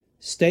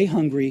Stay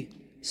hungry,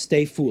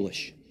 stay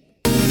foolish.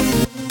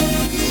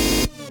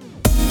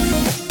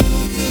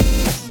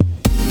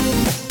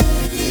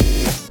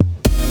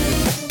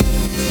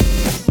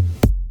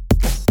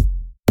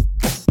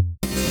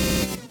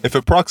 If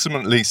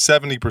approximately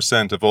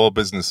 70% of all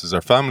businesses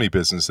are family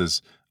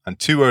businesses and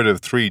 2 out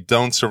of 3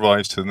 don't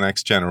survive to the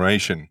next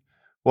generation,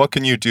 what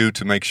can you do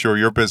to make sure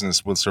your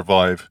business will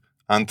survive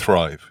and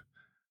thrive?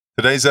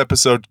 Today's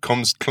episode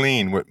comes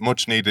clean with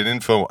much needed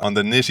info on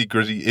the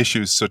nitty-gritty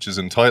issues such as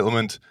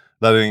entitlement,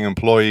 letting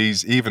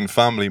employees, even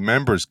family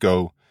members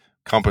go,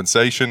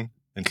 compensation,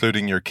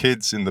 including your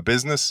kids in the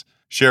business,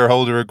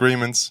 shareholder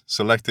agreements,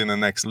 selecting the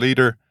next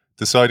leader,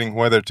 deciding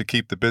whether to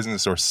keep the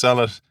business or sell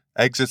it,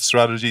 exit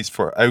strategies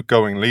for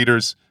outgoing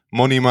leaders,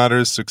 money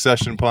matters,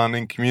 succession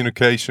planning,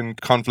 communication,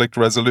 conflict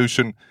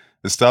resolution,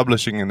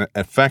 establishing an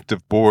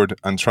effective board,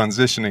 and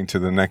transitioning to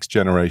the next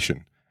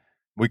generation.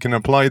 We can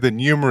apply the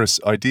numerous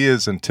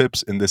ideas and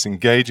tips in this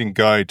engaging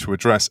guide to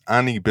address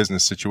any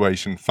business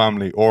situation,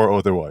 family or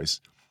otherwise.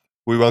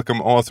 We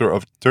welcome author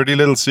of 30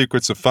 Little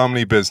Secrets of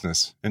Family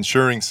Business,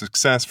 Ensuring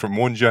Success from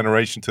One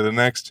Generation to the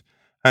Next,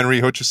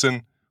 Henry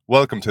Hutcheson.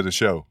 Welcome to the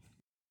show.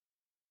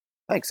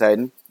 Thanks,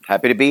 Aidan.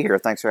 Happy to be here.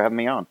 Thanks for having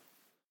me on.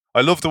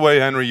 I love the way,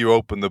 Henry, you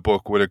open the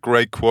book with a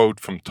great quote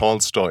from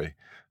Tolstoy.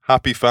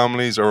 Happy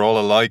families are all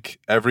alike.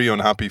 Every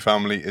unhappy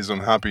family is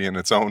unhappy in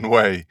its own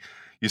way.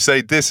 You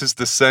say this is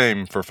the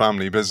same for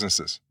family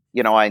businesses.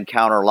 You know, I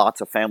encounter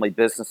lots of family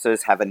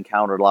businesses, have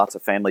encountered lots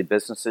of family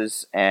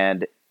businesses,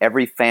 and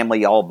every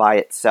family all by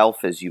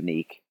itself is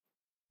unique.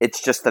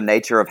 It's just the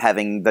nature of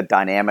having the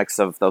dynamics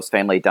of those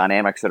family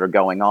dynamics that are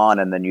going on,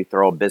 and then you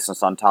throw a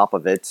business on top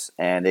of it,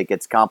 and it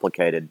gets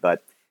complicated.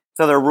 But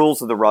so there are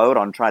rules of the road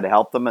on trying to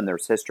help them, and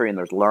there's history and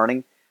there's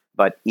learning,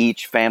 but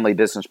each family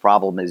business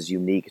problem is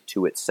unique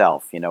to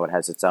itself. You know, it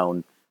has its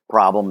own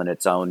problem and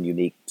its own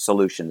unique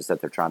solutions that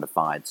they're trying to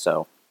find.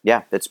 So,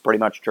 yeah, it's pretty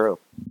much true.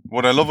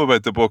 What I love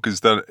about the book is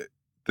that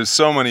there's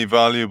so many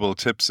valuable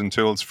tips and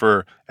tools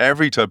for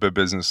every type of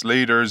business,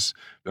 leaders,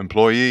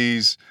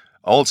 employees,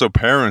 also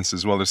parents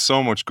as well. There's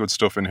so much good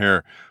stuff in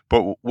here.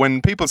 But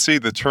when people see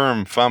the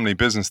term family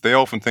business, they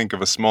often think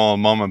of a small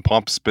mom and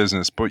pop's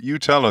business. But you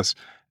tell us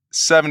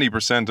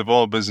 70% of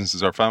all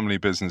businesses are family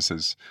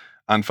businesses.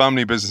 And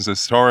family businesses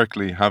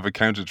historically have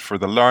accounted for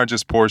the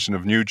largest portion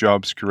of new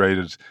jobs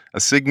created, a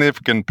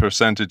significant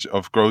percentage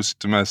of gross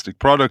domestic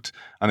product,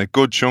 and a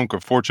good chunk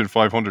of Fortune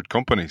 500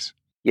 companies.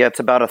 Yeah, it's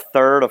about a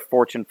third of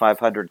Fortune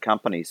 500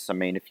 companies. I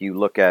mean, if you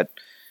look at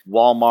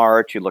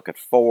Walmart, you look at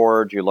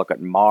Ford, you look at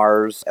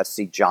Mars,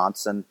 SC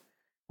Johnson,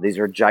 these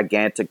are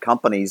gigantic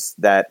companies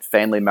that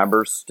family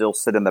members still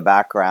sit in the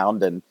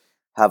background and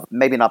have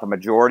maybe not the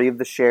majority of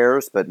the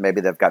shares, but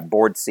maybe they've got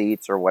board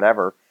seats or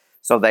whatever.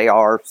 So they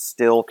are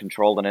still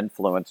controlled and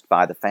influenced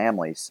by the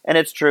families. And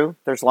it's true,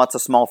 there's lots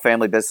of small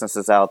family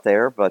businesses out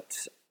there,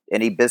 but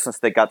any business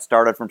that got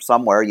started from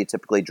somewhere, you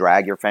typically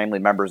drag your family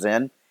members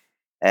in.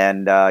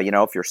 And,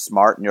 if you're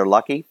smart and you're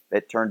lucky,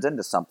 it turns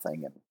into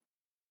something. And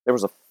there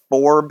was a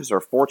Forbes or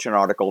Fortune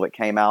article that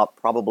came out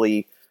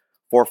probably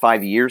 4 or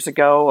 5 years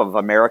ago of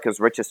America's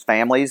richest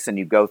families. And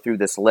you go through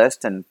this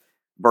list and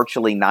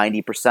virtually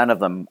 90% of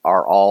them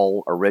are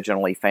all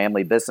originally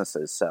family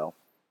businesses. So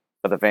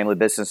for the family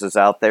businesses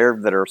out there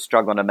that are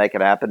struggling to make it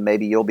happen,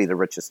 maybe you'll be the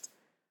richest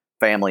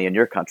family in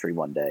your country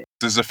one day.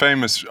 There's a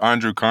famous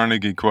Andrew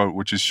Carnegie quote,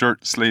 which is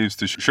shirt sleeves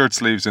to shirt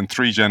sleeves in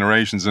 3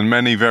 generations, and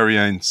many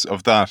variants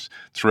of that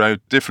throughout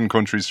different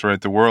countries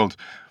throughout the world.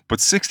 But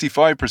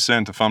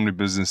 65% of family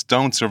business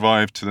don't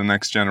survive to the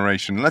next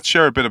generation. Let's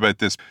share a bit about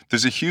this.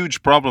 There's a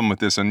huge problem with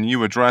this, and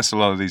you address a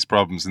lot of these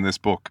problems in this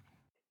book.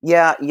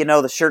 Yeah,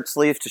 the shirt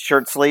sleeves to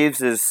shirt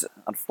sleeves is,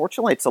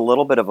 unfortunately, it's a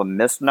little bit of a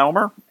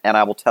misnomer, and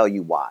I will tell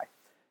you why.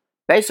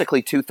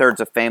 Basically, 2/3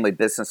 of family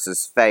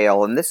businesses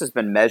fail, and this has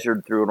been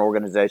measured through an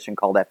organization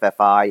called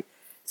FFI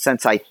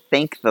since I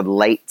think the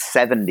late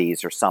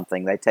 70s or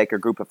something. They take a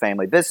group of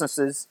family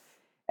businesses,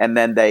 and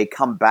then they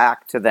come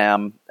back to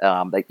them.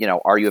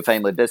 Are you a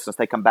family business?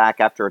 They come back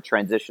after a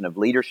transition of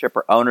leadership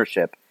or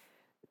ownership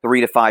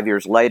 3 to 5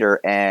 years later,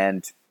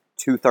 and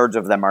 2/3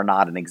 of them are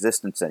not in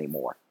existence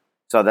anymore.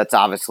 So that's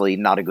obviously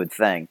not a good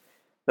thing.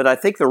 But I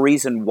think the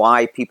reason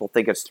why people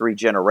think it's 3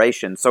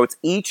 generations, so it's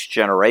each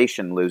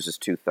generation loses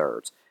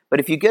 2/3. But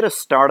if you get a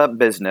startup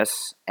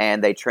business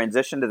and they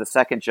transition to the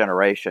second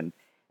generation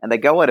and they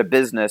go out of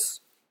business,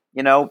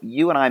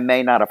 you and I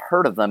may not have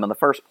heard of them in the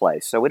first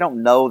place. So we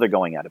don't know they're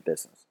going out of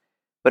business.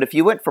 But if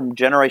you went from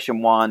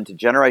generation 1 to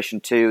generation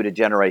 2 to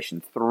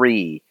generation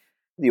 3,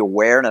 the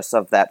awareness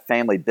of that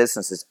family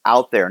business is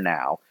out there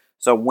now.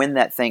 So when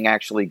that thing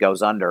actually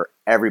goes under,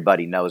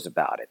 everybody knows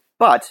about it.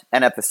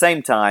 And at the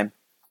same time,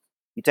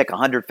 you take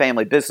 100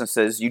 family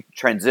businesses, you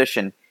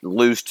transition,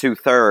 lose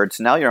 2/3.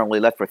 Now you're only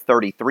left with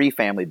 33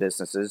 family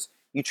businesses.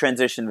 You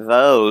transition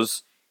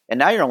those, and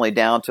now you're only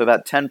down to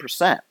about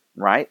 10%,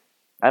 right?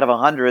 Out of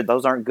 100,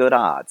 those aren't good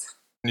odds.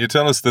 You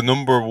tell us the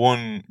number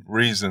one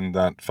reason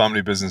that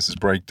family businesses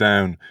break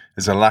down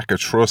is a lack of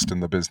trust in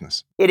the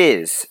business. It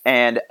is.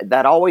 And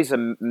that always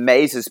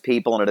amazes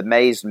people. And it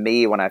amazed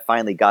me when I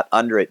finally got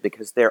under it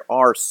because there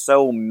are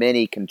so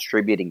many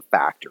contributing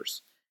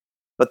factors.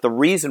 But the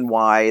reason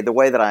why, the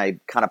way that I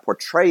kind of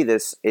portray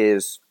this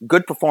is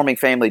good performing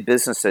family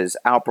businesses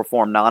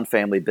outperform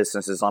non-family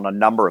businesses on a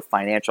number of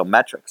financial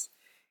metrics.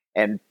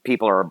 And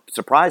people are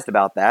surprised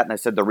about that. And I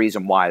said the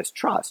reason why is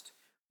trust.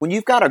 When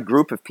you've got a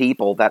group of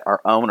people that are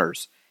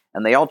owners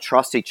and they all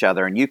trust each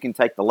other, and you can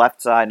take the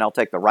left side and I'll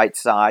take the right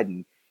side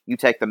and you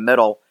take the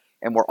middle,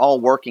 and we're all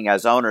working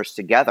as owners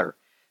together,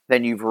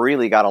 then you've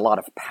really got a lot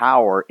of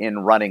power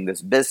in running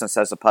this business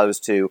as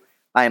opposed to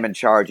I am in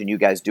charge and you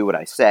guys do what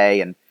I say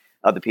and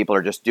other people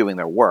are just doing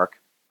their work.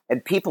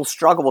 And people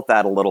struggle with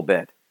that a little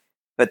bit.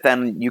 But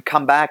then you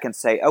come back and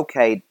say,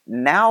 okay,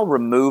 now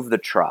remove the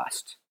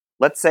trust.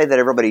 Let's say that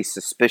everybody's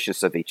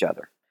suspicious of each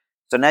other.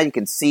 So now you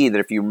can see that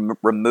if you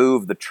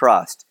remove the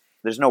trust,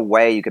 there's no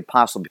way you could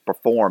possibly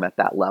perform at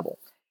that level.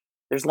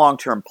 There's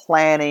long-term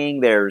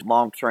planning, there's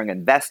long-term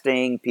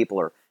investing, people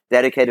are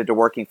dedicated to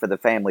working for the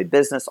family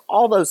business.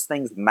 All those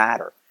things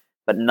matter,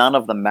 but none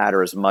of them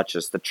matter as much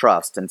as the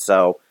trust. And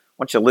so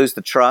once you lose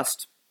the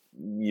trust,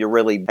 you're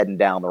really heading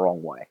down the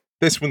wrong way.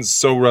 This one's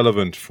so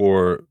relevant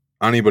for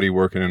anybody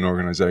working in an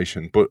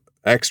organization, but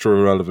extra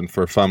relevant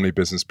for a family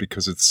business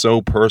because it's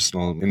so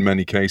personal in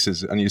many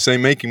cases. And you say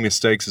making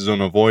mistakes is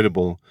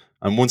unavoidable.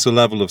 And once a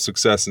level of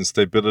success and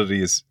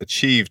stability is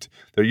achieved,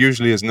 there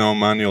usually is no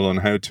manual on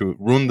how to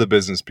run the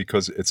business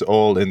because it's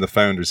all in the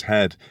founder's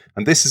head.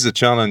 And this is a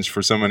challenge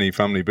for so many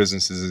family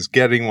businesses, is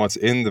getting what's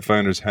in the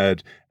founder's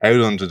head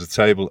out onto the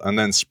table and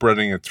then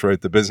spreading it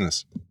throughout the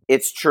business.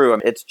 It's true.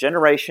 It's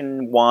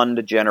generation 1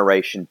 to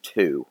generation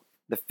 2.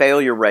 The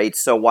failure rates,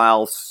 so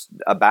while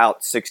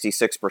about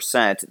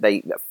 66%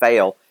 they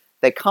fail,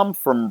 they come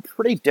from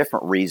pretty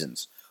different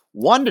reasons.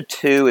 1 to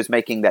 2 is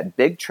making that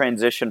big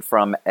transition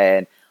from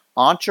an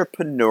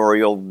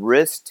entrepreneurial,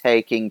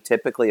 risk-taking,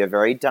 typically a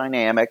very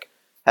dynamic,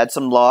 had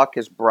some luck,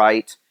 is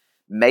bright,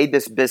 made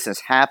this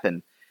business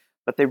happen,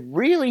 but they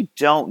really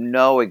don't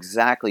know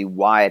exactly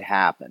why it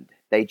happened.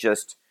 They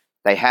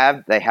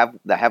have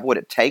what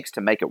it takes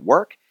to make it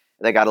work.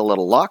 They got a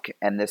little luck,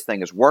 and this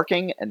thing is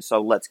working, and so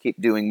let's keep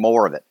doing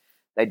more of it.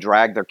 They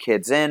drag their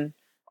kids in,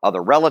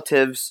 other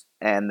relatives,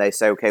 and they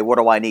say, okay, what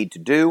do I need to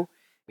do?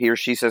 He or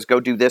she says, go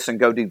do this and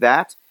go do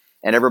that,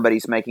 and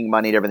everybody's making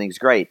money and everything's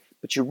great.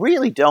 But you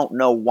really don't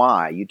know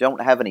why. You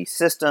don't have any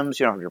systems,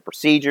 you don't have your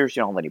procedures,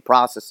 you don't have any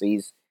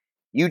processes.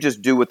 You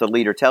just do what the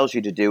leader tells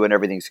you to do, and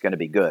everything's going to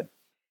be good.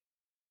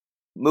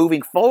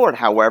 Moving forward,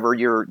 however,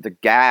 the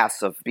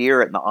gas of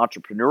spirit and the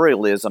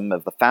entrepreneurialism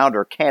of the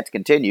founder can't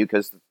continue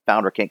because the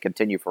founder can't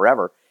continue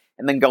forever.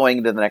 And then going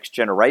into the next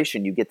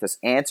generation, you get this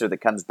answer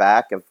that comes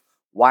back of,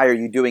 why are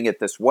you doing it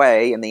this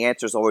way? And the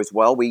answer is always,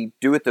 well, we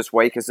do it this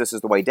way because this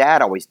is the way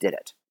Dad always did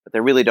it. But they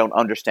really don't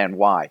understand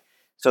why.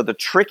 So the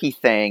tricky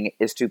thing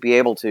is to be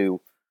able to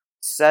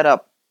set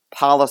up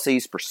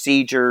policies,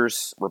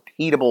 procedures,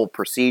 repeatable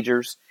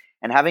procedures,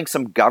 and having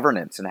some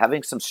governance and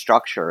having some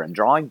structure and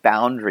drawing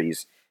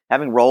boundaries,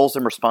 having roles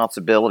and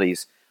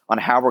responsibilities on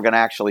how we're going to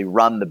actually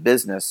run the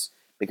business,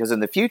 because in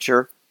the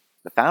future,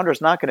 the founder's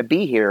not going to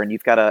be here and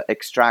you've got to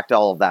extract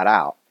all of that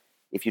out.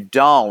 If you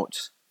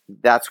don't,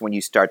 that's when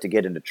you start to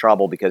get into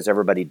trouble because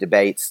everybody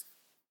debates,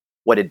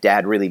 what did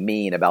Dad really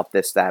mean about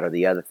this, that, or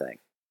the other thing?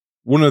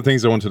 One of the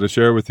things I wanted to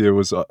share with you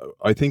was,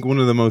 I think one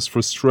of the most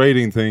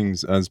frustrating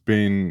things as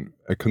being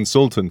a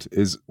consultant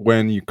is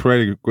when you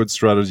create a good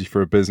strategy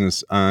for a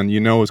business and you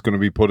know it's going to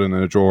be put in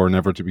a drawer,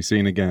 never to be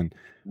seen again.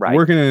 Right.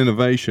 Working in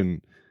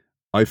innovation,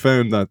 I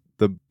found that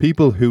the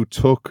people who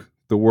took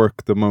the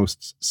work the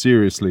most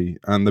seriously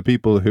and the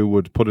people who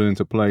would put it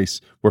into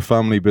place were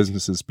family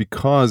businesses,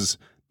 because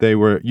they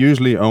were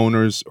usually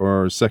owners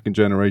or second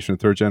generation or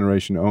third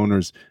generation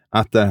owners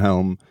at the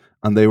helm.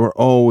 And they were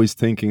always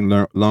thinking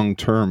long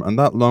term. And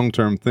that long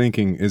term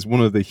thinking is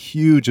one of the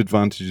huge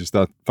advantages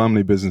that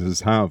family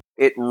businesses have.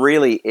 It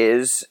really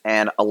is.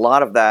 And a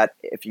lot of that,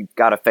 if you've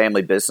got a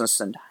family business,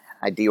 and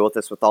I deal with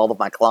this with all of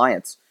my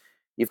clients,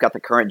 you've got the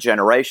current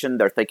generation,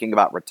 they're thinking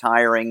about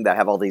retiring, they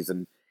have all these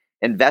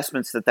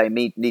investments that they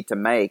need to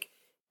make.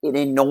 In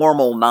a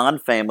normal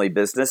non-family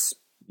business,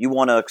 you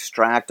want to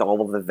extract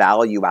all of the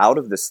value out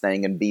of this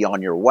thing and be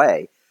on your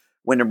way.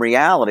 When in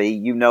reality,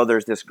 you know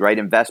there's this great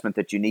investment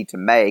that you need to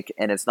make,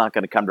 and it's not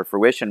going to come to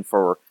fruition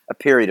for a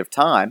period of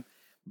time.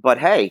 But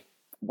hey,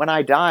 when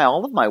I die,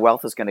 all of my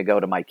wealth is going to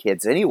go to my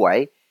kids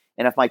anyway.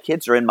 And if my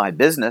kids are in my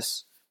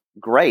business,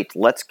 great.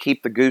 Let's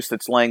keep the goose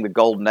that's laying the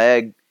golden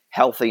egg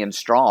healthy and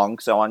strong.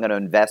 So I'm going to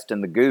invest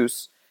in the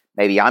goose.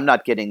 Maybe I'm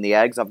not getting the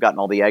eggs. I've gotten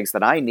all the eggs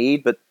that I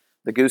need, but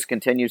the goose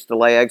continues to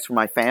lay eggs for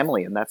my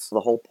family. And that's the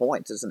whole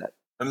point, isn't it?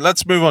 And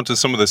let's move on to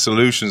some of the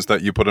solutions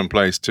that you put in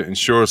place to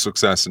ensure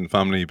success in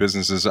family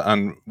businesses.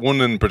 And one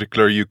in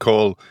particular you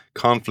call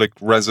conflict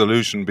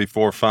resolution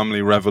before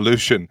family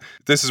revolution.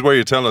 This is where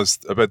you tell us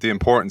about the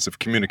importance of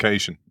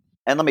communication.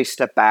 And let me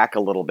step back a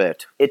little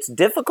bit. It's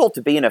difficult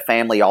to be in a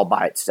family all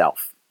by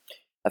itself.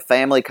 A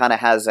family kind of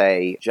has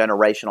a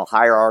generational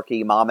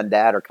hierarchy. Mom and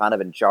dad are kind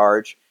of in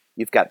charge.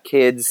 You've got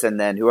kids, and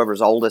then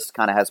whoever's oldest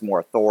kind of has more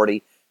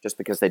authority just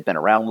because they've been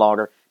around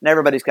longer. And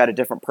everybody's got a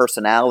different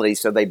personality,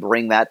 so they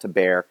bring that to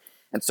bear.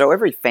 And so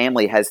every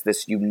family has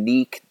this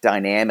unique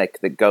dynamic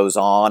that goes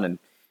on, and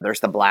there's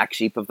the black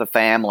sheep of the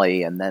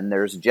family, and then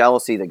there's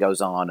jealousy that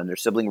goes on, and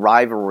there's sibling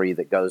rivalry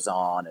that goes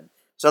on. And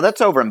so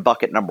that's over in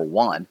bucket number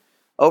one.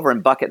 Over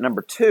in bucket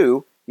number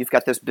two, you've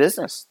got this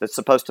business that's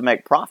supposed to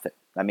make profit.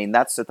 I mean,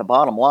 that's at the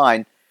bottom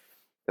line.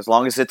 As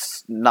long as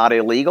it's not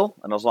illegal,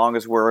 and as long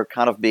as we're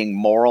kind of being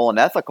moral and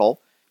ethical,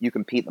 you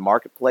compete in the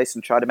marketplace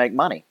and try to make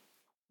money.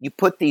 You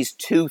put these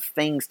two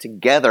things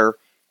together,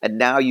 and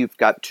now you've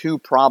got two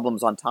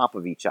problems on top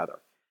of each other.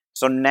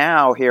 So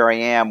now here I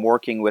am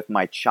working with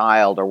my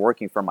child or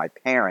working for my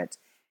parent,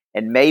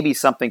 and maybe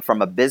something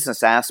from a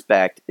business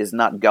aspect is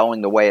not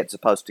going the way it's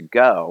supposed to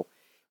go.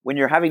 When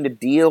you're having to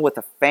deal with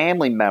a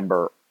family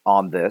member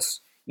on this,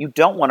 you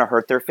don't want to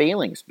hurt their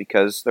feelings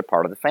because they're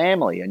part of the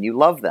family and you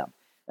love them.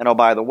 And oh,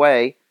 by the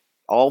way,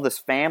 all this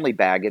family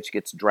baggage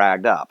gets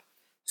dragged up.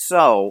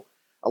 So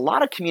a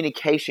lot of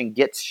communication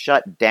gets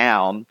shut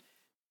down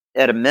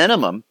at a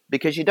minimum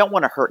because you don't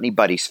want to hurt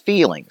anybody's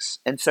feelings.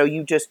 And so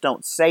you just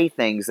don't say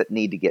things that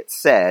need to get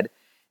said.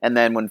 And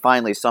then when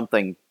finally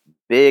something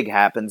big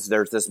happens,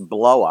 there's this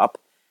blow up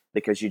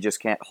because you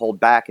just can't hold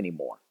back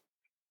anymore.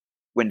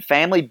 When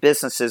family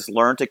businesses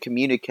learn to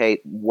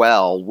communicate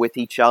well with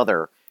each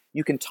other,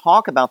 you can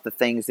talk about the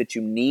things that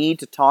you need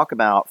to talk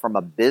about from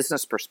a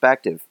business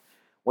perspective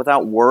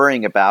without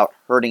worrying about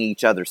hurting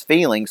each other's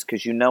feelings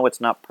because you know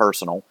it's not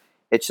personal.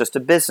 It's just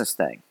a business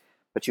thing.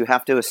 But you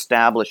have to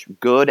establish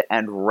good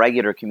and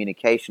regular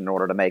communication in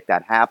order to make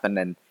that happen.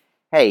 And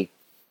hey,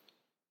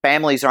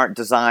 families aren't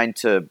designed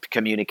to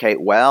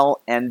communicate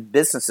well, and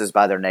businesses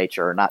by their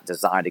nature are not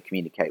designed to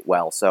communicate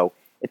well. So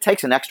it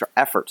takes an extra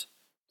effort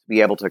to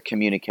be able to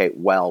communicate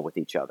well with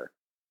each other.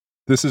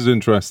 This is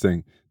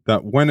interesting,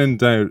 that when in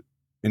doubt,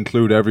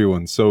 include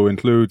everyone. So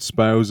include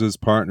spouses,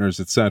 partners,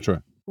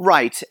 etc.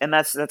 Right, and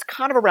that's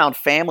kind of around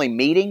family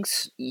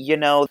meetings. You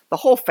know, the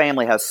whole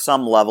family has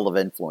some level of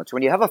influence.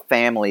 When you have a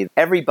family,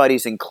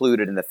 everybody's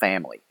included in the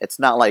family. It's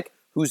not like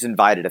who's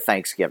invited to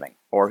Thanksgiving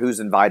or who's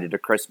invited to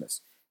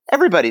Christmas.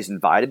 Everybody's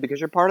invited because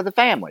you're part of the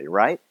family,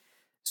 right?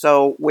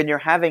 So when you're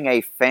having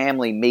a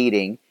family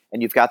meeting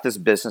and you've got this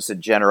business that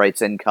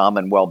generates income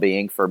and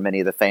well-being for many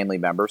of the family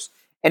members,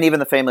 and even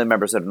the family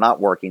members that are not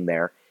working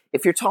there,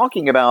 if you're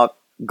talking about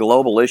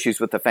global issues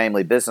with the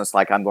family business,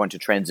 like I'm going to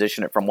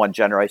transition it from one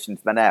generation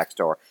to the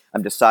next, or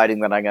I'm deciding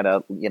that I'm going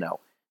to,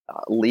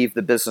 leave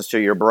the business to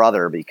your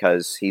brother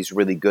because he's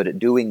really good at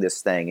doing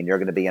this thing and you're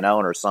going to be an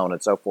owner, so on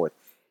and so forth.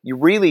 You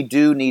really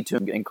do need to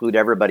include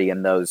everybody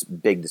in those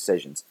big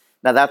decisions.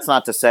 Now, that's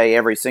not to say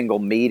every single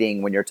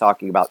meeting when you're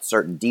talking about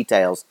certain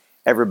details,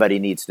 everybody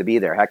needs to be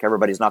there. Heck,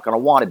 everybody's not going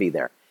to want to be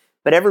there.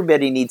 But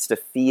everybody needs to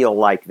feel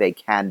like they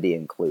can be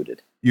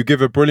included. You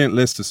give a brilliant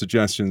list of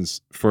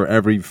suggestions for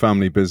every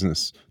family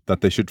business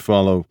that they should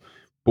follow.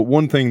 But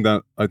one thing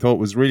that I thought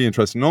was really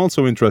interesting, and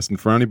also interesting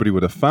for anybody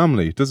with a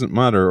family, it doesn't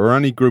matter, or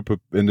any group of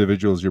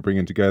individuals you're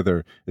bringing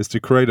together, is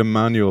to create a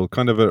manual,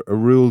 kind of a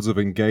rules of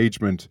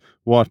engagement.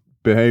 What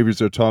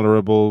behaviors are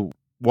tolerable?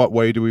 What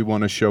way do we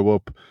want to show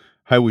up?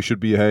 How we should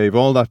behave?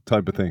 All that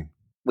type of thing.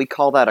 We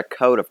call that a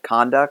code of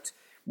conduct.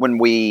 When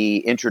we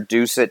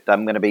introduce it,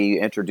 I'm going to be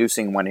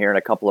introducing one here in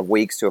a couple of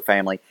weeks to a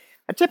family.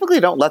 I typically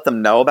don't let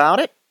them know about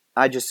it.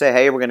 I just say,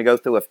 hey, we're going to go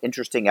through an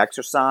interesting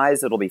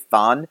exercise. It'll be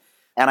fun.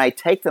 And I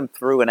take them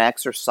through an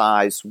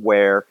exercise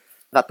where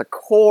at the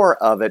core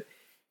of it,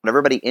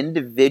 everybody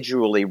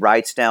individually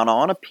writes down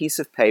on a piece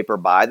of paper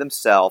by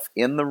themselves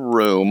in the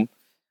room,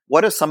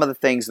 what are some of the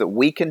things that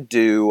we can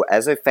do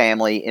as a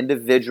family,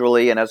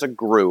 individually and as a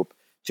group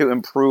to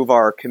improve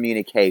our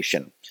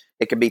communication.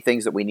 It can be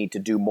things that we need to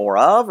do more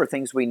of or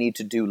things we need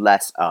to do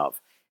less of.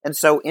 And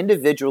so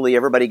individually,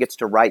 everybody gets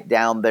to write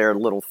down their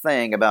little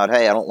thing about,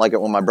 hey, I don't like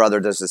it when my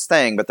brother does this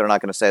thing, but they're not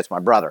going to say it's my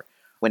brother.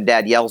 When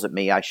dad yells at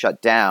me, I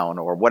shut down,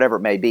 or whatever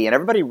it may be. And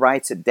everybody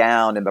writes it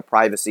down in the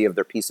privacy of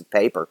their piece of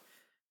paper.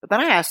 But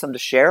then I ask them to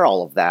share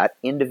all of that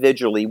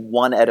individually,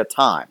 one at a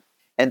time.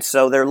 And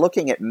so they're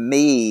looking at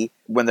me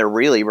when they're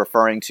really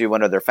referring to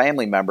one of their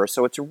family members.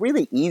 So it's a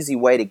really easy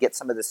way to get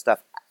some of this stuff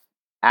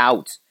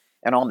out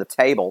and on the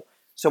table.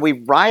 So we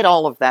write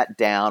all of that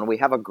down. We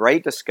have a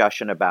great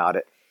discussion about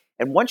it.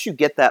 And once you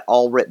get that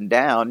all written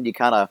down, you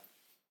kind of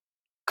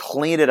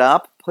clean it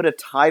up, put a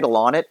title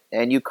on it,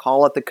 and you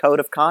call it the Code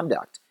of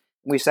Conduct.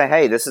 We say,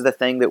 hey, this is the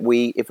thing that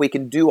if we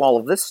can do all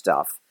of this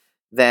stuff,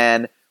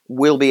 then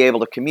we'll be able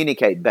to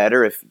communicate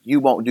better if you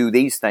won't do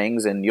these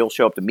things and you'll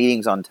show up to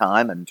meetings on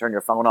time and turn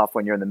your phone off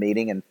when you're in the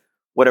meeting and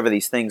whatever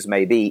these things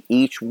may be.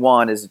 Each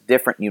one is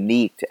different,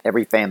 unique to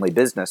every family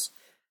business,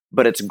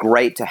 but it's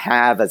great to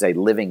have as a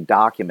living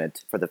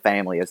document for the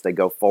family as they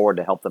go forward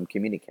to help them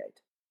communicate.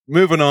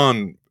 Moving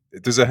on,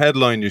 there's a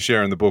headline you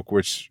share in the book,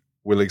 which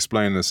we'll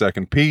explain in a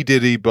second. P.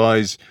 Diddy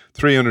buys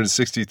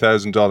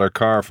 $360,000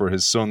 car for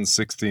his son's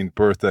 16th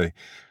birthday.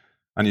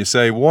 And you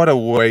say, what a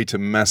way to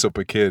mess up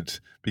a kid,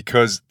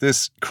 because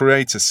this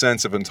creates a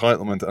sense of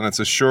entitlement and it's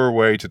a sure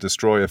way to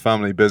destroy a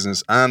family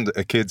business and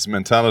a kid's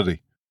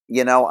mentality.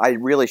 I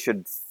really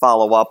should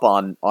follow up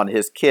on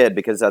his kid,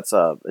 because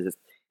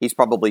he's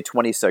probably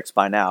 26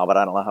 by now, but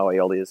I don't know how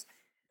old he is.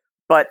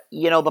 But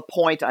the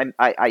point,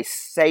 I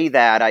say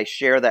that, I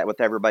share that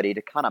with everybody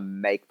to kind of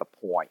make the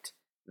point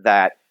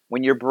that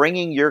when you're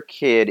bringing your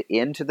kid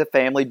into the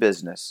family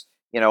business,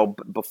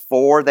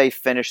 before they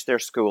finish their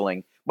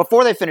schooling,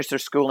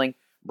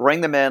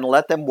 bring them in,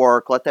 let them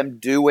work, let them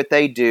do what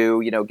they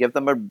do. Give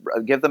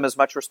them as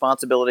much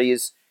responsibility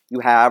as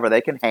you have or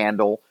they can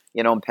handle.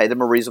 And pay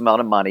them a reasonable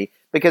amount of money,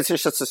 because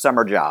it's just a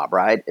summer job,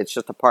 right? It's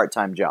just a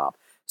part-time job.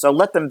 So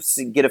let them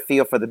get a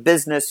feel for the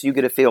business. You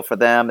get a feel for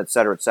them, et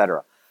cetera, et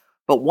cetera.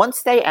 But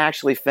once they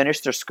actually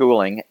finish their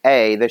schooling,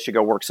 they should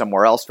go work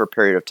somewhere else for a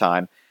period of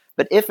time.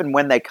 But if and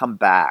when they come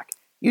back,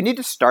 you need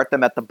to start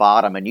them at the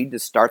bottom, and you need to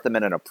start them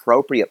in an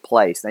appropriate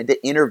place. They need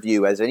to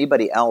interview as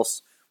anybody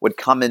else would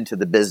come into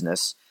the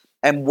business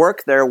and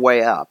work their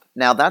way up.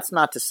 Now, that's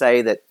not to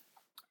say that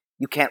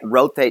you can't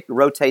rotate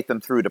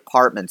them through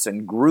departments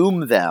and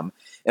groom them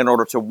in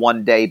order to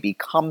one day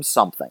become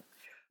something.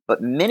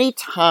 But many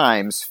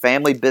times,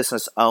 family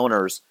business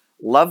owners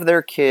love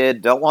their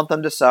kid, don't want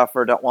them to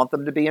suffer, don't want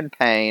them to be in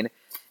pain,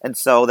 and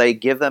so they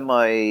give them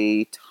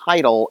a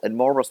title and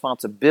more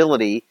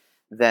responsibility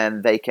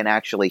than they can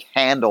actually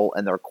handle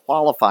and they're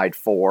qualified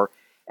for,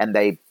 and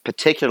they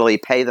particularly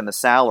pay them a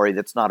salary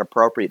that's not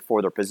appropriate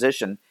for their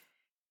position.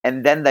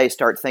 And then they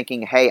start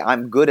thinking, hey,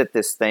 I'm good at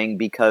this thing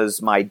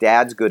because my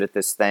dad's good at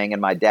this thing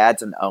and my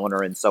dad's an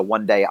owner, and so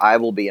one day I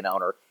will be an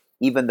owner,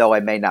 even though I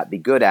may not be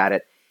good at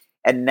it.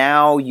 And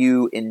now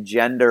you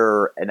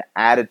engender an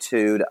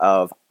attitude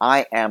of,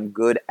 I am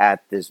good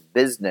at this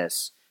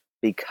business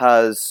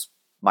because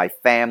my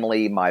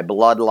family, my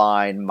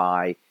bloodline,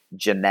 my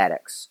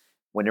genetics.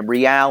 When in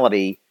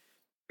reality,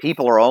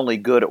 people are only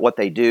good at what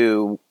they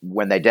do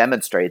when they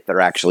demonstrate they're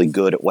actually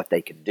good at what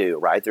they can do,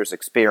 right? There's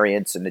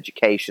experience and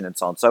education and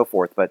so on and so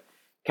forth, but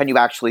can you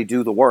actually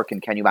do the work,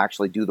 and can you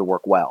actually do the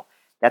work well?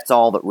 That's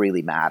all that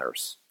really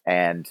matters.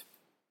 And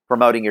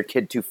promoting your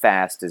kid too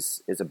fast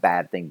is a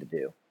bad thing to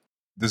do.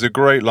 There's a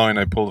great line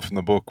I pulled from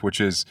the book,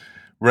 which is,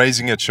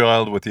 raising a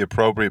child with the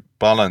appropriate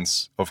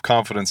balance of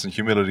confidence and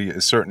humility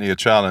is certainly a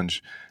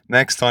challenge.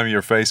 Next time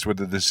you're faced with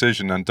a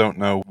decision and don't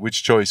know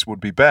which choice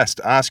would be best,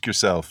 ask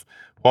yourself,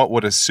 what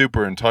would a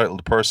super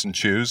entitled person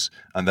choose?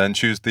 And then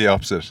choose the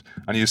opposite.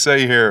 And you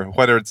say here,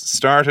 whether it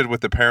started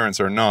with the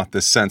parents or not,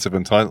 this sense of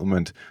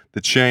entitlement,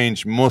 the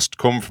change must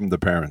come from the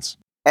parents.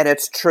 And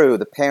it's true.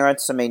 The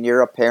parents,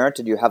 you're a parent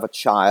and you have a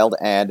child,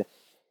 and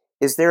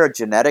is there a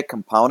genetic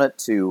component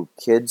to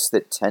kids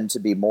that tend to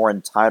be more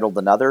entitled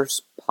than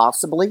others?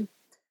 Possibly.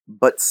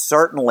 But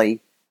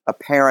certainly a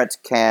parent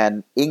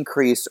can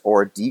increase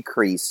or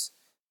decrease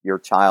your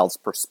child's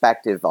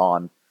perspective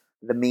on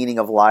the meaning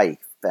of life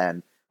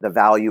and the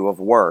value of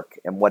work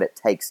and what it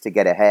takes to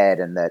get ahead,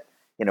 and that,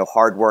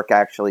 hard work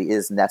actually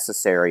is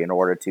necessary in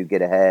order to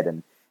get ahead.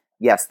 And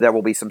yes, there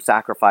will be some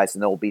sacrifice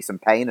and there will be some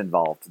pain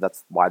involved.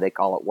 That's why they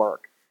call it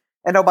work.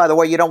 And oh, by the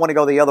way, you don't want to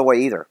go the other way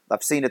either.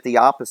 I've seen it the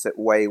opposite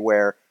way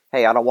where,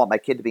 hey, I don't want my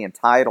kid to be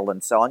entitled,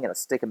 and so I'm going to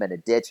stick him in a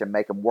ditch and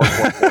make him work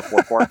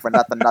for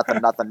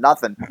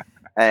nothing.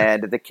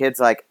 And the kid's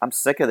like, I'm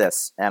sick of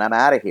this and I'm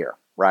out of here,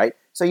 right?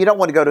 So you don't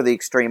want to go to the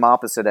extreme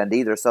opposite end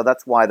either. So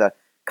that's why the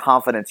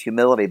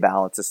confidence-humility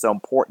balance is so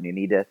important. You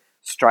need to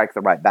strike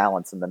the right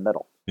balance in the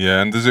middle.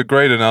 Yeah, and there's a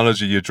great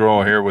analogy you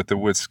draw here with the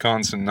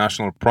Wisconsin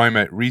National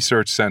Primate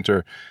Research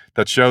Center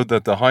that showed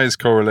that the highest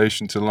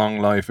correlation to long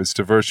life is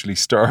to virtually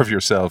starve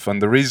yourself.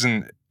 And the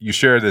reason you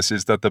share this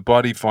is that the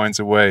body finds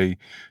a way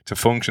to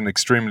function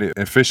extremely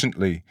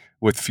efficiently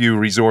with few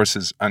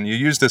resources. And you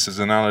use this as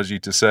an analogy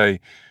to say,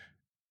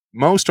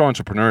 most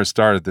entrepreneurs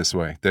started this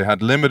way. They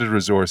had limited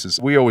resources.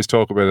 We always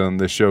talk about it on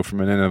this show from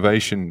an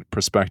innovation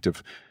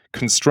perspective.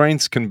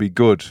 Constraints can be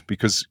good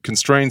because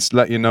constraints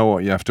let you know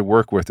what you have to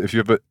work with. If you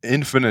have an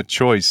infinite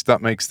choice,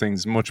 that makes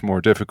things much more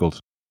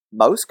difficult.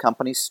 Most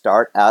companies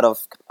start out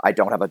of, I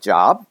don't have a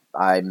job.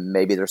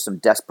 Maybe there's some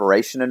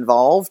desperation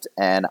involved,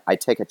 and I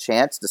take a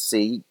chance to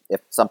see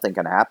if something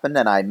can happen,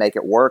 and I make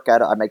it work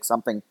out. I make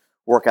something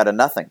work out of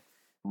nothing.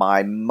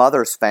 My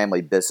mother's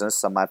family business,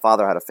 so my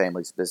father had a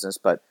family's business,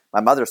 but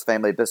my mother's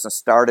family business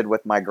started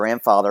with my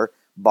grandfather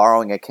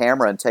borrowing a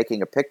camera and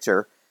taking a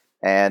picture,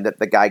 and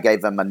the guy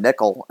gave him a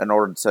nickel in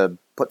order to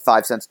put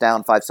 5 cents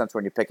down, 5 cents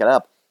when you pick it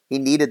up. He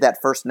needed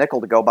that first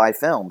nickel to go buy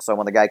film. So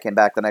when the guy came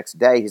back the next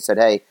day, he said,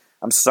 hey,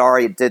 I'm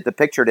sorry the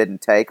picture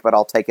didn't take, but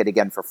I'll take it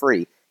again for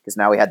free, because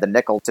now he had the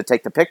nickel to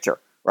take the picture,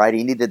 right?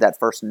 He needed that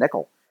first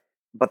nickel.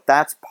 But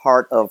that's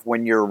part of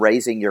when you're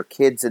raising your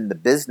kids in the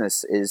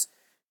business is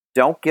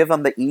don't give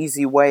them the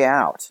easy way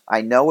out.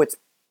 I know it's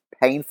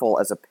painful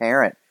as a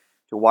parent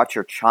to watch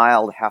your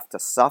child have to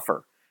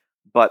suffer,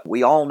 but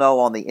we all know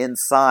on the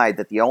inside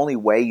that the only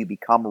way you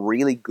become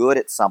really good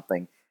at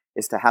something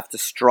is to have to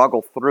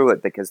struggle through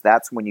it, because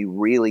that's when you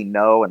really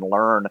know and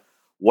learn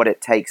what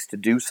it takes to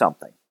do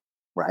something,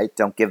 right?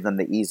 Don't give them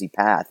the easy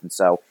path. And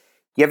so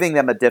giving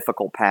them a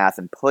difficult path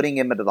and putting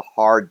them into the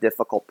hard,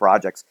 difficult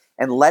projects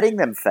and letting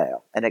them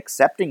fail and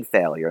accepting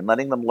failure and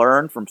letting them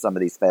learn from some of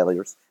these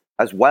failures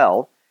as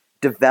well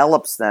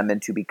develops them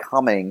into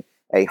becoming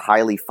a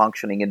highly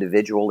functioning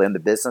individual in the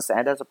business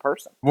and as a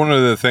person. One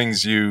of the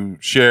things you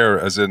share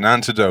as an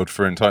antidote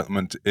for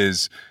entitlement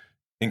is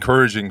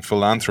encouraging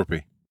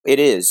philanthropy. It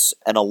is.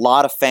 And a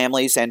lot of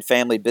families and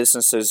family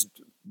businesses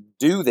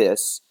do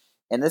this.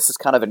 And this is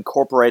kind of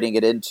incorporating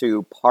it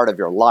into part of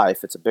your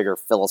life. It's a bigger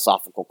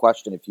philosophical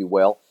question, if you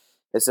will.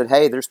 Is that,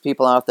 hey, there's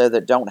people out there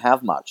that don't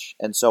have much.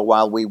 And so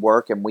while we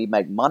work and we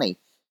make money,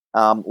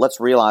 let's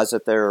realize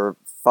that there are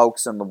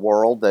folks in the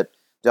world that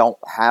don't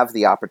have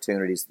the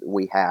opportunities that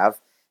we have.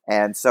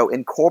 And so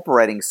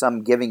incorporating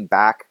some giving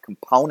back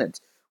component,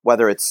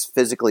 whether it's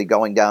physically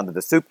going down to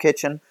the soup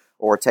kitchen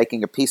or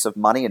taking a piece of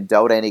money and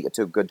donating it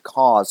to a good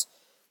cause,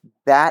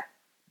 that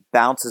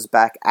bounces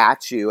back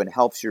at you and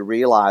helps you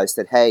realize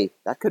that, hey,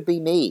 that could be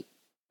me.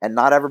 And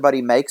not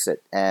everybody makes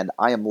it. And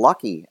I am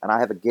lucky and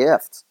I have a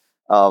gift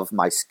of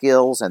my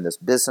skills and this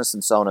business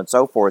and so on and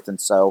so forth.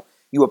 And so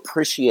you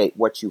appreciate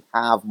what you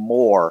have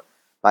more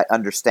by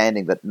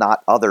understanding that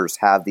not others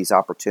have these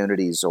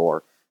opportunities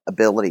or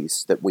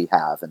abilities that we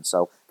have. And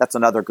so that's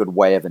another good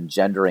way of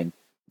engendering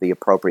the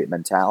appropriate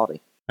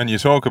mentality. And you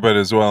talk about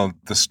as well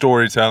the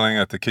storytelling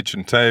at the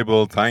kitchen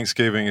table,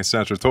 Thanksgiving,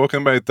 etc.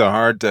 Talking about the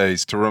hard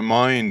days to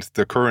remind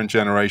the current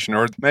generation,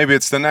 or maybe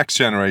it's the next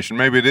generation,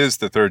 maybe it is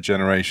the third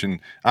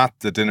generation at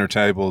the dinner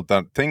table,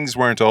 that things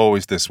weren't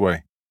always this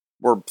way.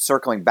 We're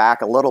circling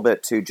back a little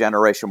bit to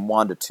generation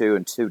 1 to 2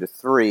 and 2 to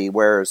 3,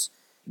 whereas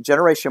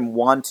generation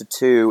 1 to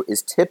 2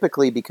 is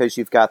typically because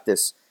you've got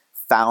this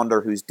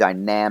founder who's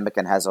dynamic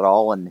and has it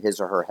all in his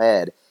or her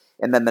head.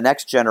 And then the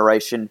next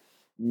generation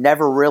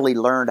never really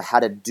learned how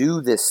to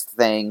do this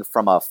thing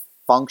from a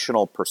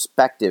functional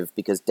perspective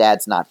because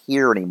dad's not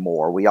here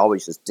anymore. We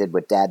always just did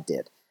what dad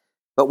did.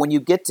 But when you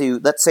get to,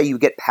 let's say you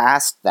get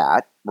past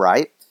that,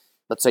 right?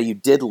 Let's say you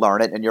did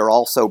learn it and you're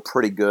also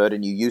pretty good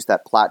and you use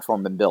that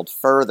platform and build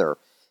further.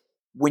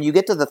 When you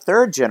get to the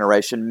third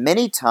generation,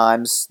 many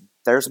times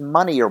there's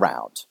money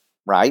around,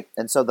 right?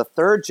 And so the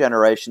third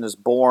generation is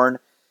born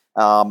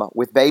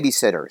with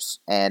babysitters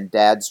and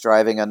dad's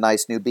driving a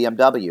nice new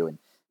BMW and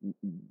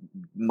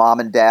mom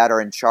and dad are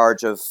in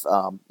charge of,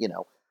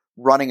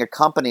 running a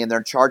company and they're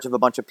in charge of a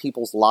bunch of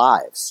people's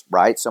lives,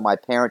 right? So my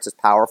parent is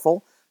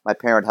powerful. My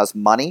parent has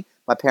money.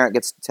 My parent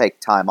gets to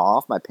take time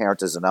off. My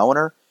parent is an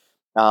owner.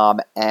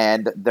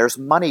 And there's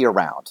money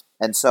around.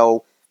 And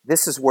so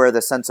this is where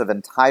the sense of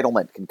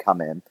entitlement can come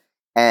in.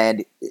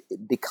 And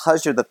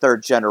because you're the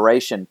third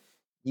generation,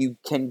 you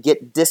can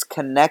get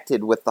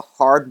disconnected with the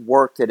hard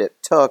work that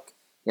it took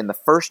in the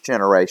first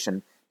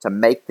generation to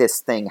make this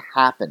thing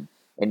happen.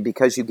 And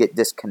because you get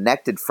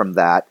disconnected from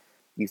that,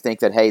 you think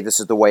that, hey, this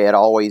is the way it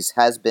always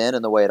has been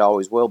and the way it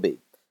always will be.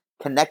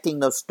 Connecting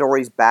those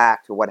stories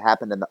back to what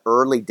happened in the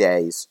early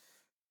days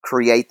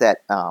create that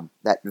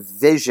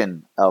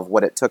vision of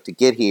what it took to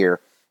get here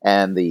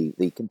and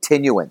the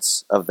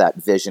continuance of that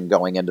vision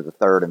going into the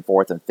third and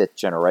fourth and fifth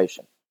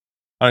generation.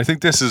 I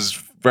think this is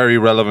very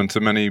relevant to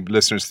many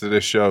listeners to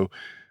this show.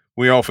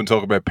 We often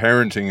talk about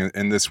parenting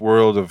in this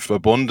world of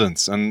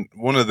abundance. And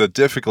one of the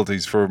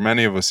difficulties for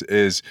many of us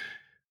is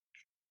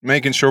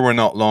making sure we're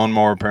not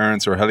lawnmower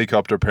parents or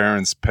helicopter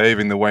parents,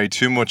 paving the way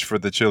too much for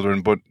the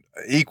children, but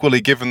equally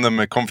giving them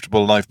a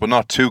comfortable life, but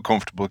not too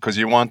comfortable, because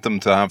you want them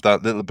to have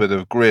that little bit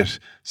of grit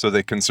so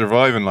they can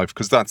survive in life,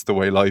 because that's the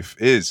way life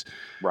is.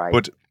 Right.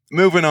 But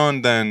moving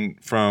on then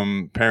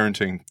from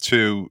parenting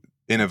to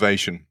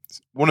innovation.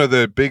 One of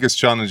the biggest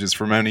challenges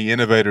for many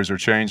innovators or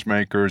change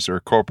makers or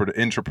corporate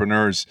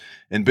entrepreneurs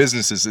in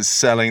businesses is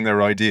selling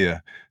their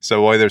idea.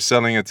 So either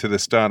selling it to the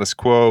status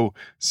quo,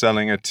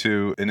 selling it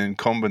to an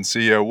incumbent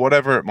CEO,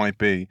 whatever it might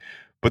be.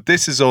 But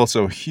this is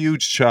also a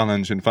huge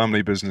challenge in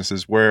family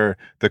businesses where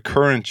the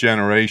current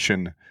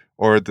generation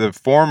or the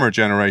former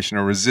generation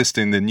are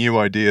resisting the new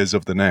ideas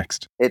of the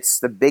next. It's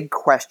the big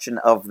question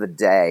of the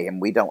day,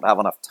 and we don't have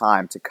enough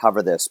time to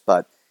cover this,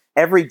 but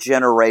every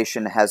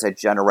generation has a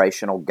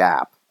generational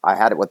gap. I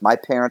had it with my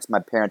parents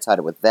had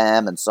it with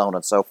them, and so on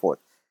and so forth.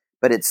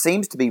 But it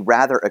seems to be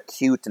rather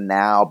acute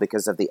now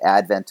because of the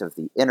advent of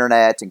the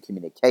internet and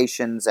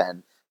communications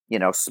and,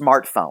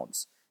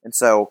 smartphones. And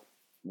so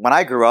when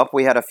I grew up,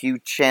 we had a few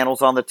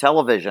channels on the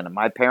television, and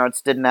my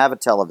parents didn't have a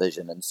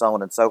television, and so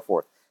on and so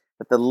forth.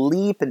 But the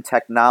leap in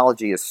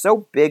technology is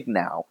so big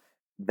now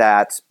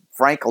that,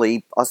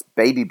 frankly, us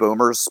baby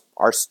boomers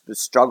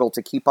struggle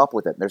to keep up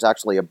with it. There's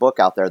actually a book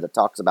out there that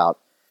talks about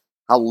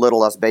how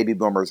little us baby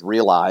boomers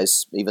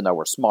realize, even though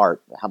we're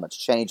smart, how much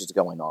change is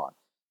going on.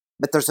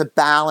 But there's a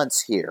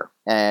balance here.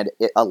 And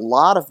a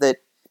lot of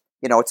it,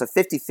 it's a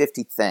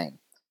 50-50 thing.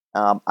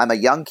 I'm a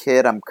young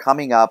kid. I'm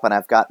coming up and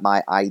I've got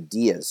my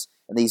ideas.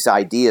 And these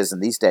ideas in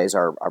these days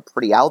are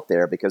pretty out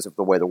there because of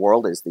the way the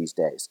world is these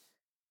days.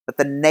 But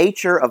the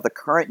nature of the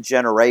current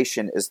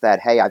generation is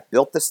that, hey, I've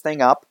built this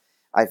thing up.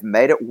 I've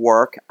made it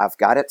work. I've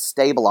got it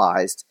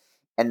stabilized.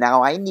 And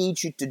now I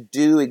need you to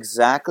do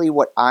exactly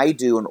what I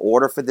do in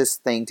order for this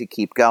thing to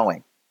keep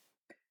going.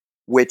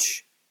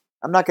 which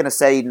I'm not going to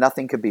say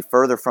nothing could be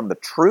further from the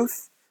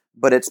truth,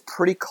 but it's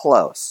pretty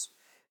close,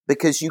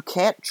 because you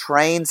can't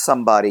train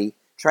somebody.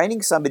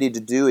 Training somebody to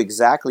do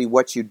exactly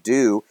what you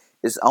do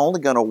is only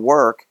going to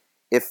work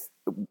if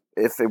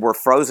it were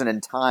frozen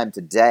in time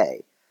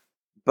today.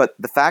 But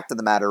the fact of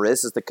the matter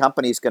is the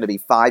company is going to be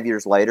 5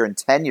 years later, and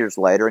 10 years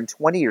later, and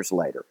 20 years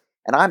later.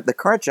 And the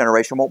current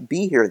generation won't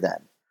be here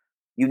then.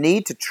 You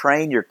need to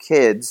train your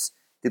kids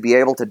to be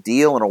able to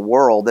deal in a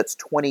world that's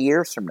 20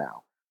 years from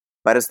now.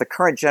 But as the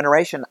current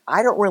generation,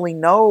 I don't really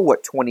know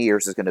what 20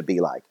 years is going to be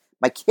like.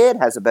 My kid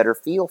has a better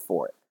feel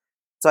for it.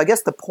 So I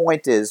guess the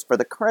point is, for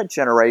the current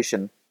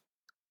generation,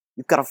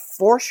 you've got to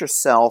force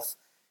yourself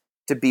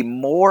to be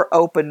more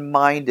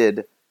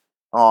open-minded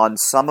on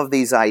some of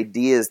these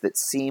ideas that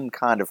seem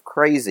kind of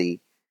crazy,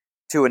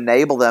 to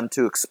enable them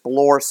to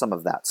explore some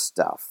of that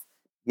stuff.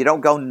 You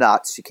don't go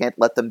nuts. You can't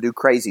let them do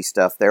crazy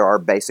stuff. There are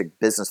basic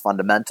business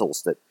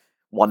fundamentals that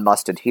one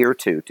must adhere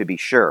to be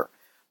sure.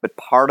 But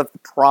part of the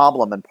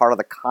problem and part of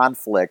the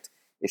conflict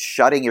is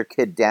shutting your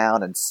kid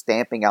down and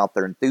stamping out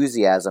their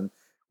enthusiasm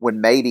when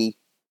maybe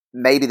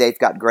they've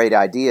got great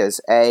ideas,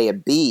 A,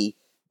 and B,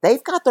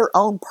 they've got their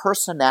own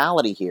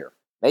personality here.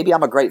 Maybe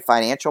I'm a great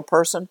financial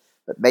person,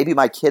 but maybe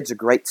my kid's a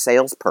great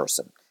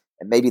salesperson,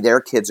 and maybe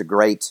their kid's a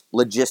great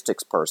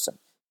logistics person.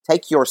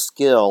 Take your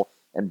skill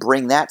and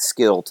bring that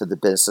skill to the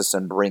business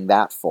and bring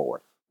that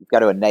forward. You've got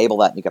to enable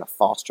that, and you've got to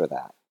foster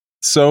that.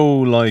 So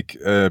like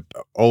a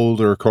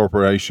older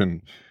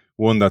corporation,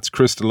 one that's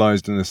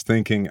crystallized in its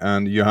thinking,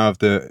 and you have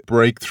the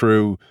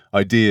breakthrough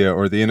idea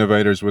or the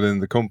innovators within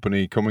the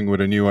company coming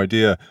with a new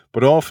idea,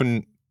 but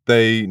often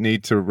they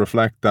need to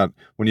reflect that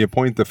when you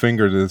point the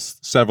finger, there's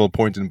several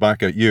pointing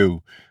back at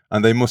you,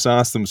 and they must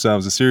ask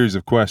themselves a series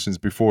of questions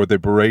before they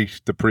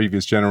berate the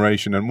previous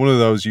generation. And one of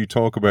those you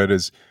talk about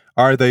is,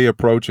 are they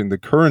approaching the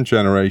current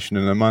generation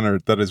in a manner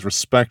that is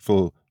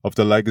respectful of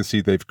the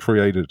legacy they've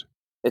created?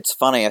 It's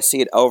funny, I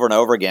see it over and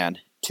over again.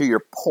 To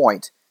your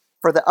point,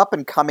 for the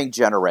up-and-coming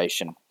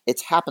generation,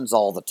 it happens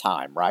all the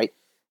time, right?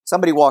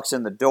 Somebody walks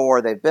in the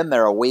door, they've been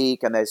there a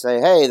week, and they say,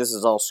 hey, this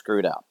is all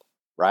screwed up,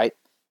 right?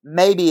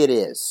 Maybe it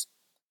is.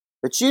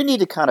 But you need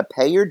to kind of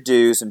pay your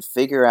dues and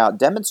figure out,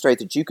 demonstrate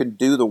that you can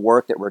do the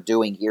work that we're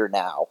doing here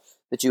now,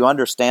 that you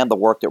understand the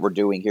work that we're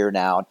doing here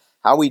now, and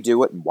how we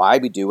do it and why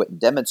we do it, and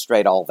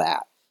demonstrate all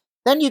that.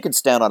 Then you can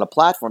stand on a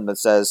platform that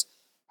says,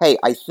 hey,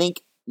 I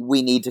think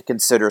we need to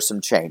consider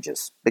some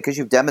changes, because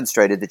you've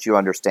demonstrated that you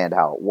understand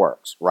how it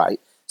works, right?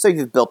 So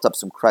you've built up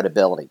some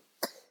credibility.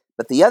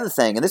 But the other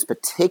thing, and this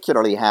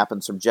particularly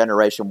happens from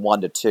generation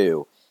 1 to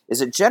 2, is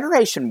that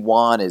generation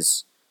 1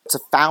 it's a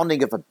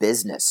founding of a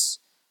business.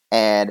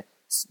 And,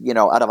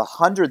 out of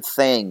 100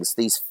 things,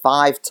 these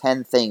 5,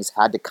 10 things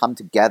had to come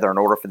together in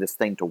order for this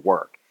thing to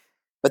work.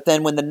 But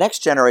then when the next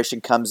generation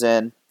comes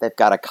in, they've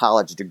got a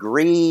college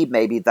degree,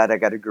 maybe they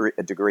got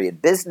a degree in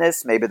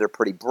business, maybe they're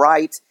pretty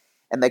bright,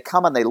 and they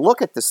come and they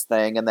look at this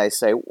thing and they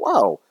say,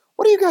 whoa,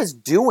 what are you guys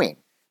doing?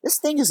 This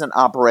thing isn't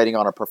operating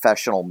on a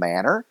professional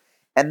manner.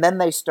 And then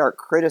they start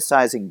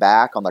criticizing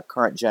back on the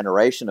current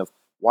generation of,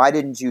 why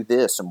didn't you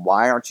this, and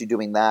why aren't you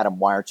doing that, and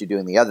why aren't you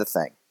doing the other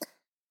thing?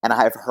 And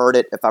I've heard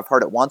it, if I've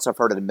heard it once, I've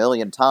heard it a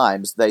million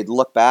times. They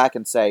look back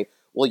and say,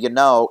 well,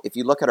 if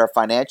you look at our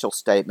financial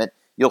statement,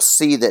 you'll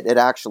see that it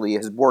actually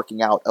is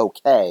working out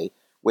okay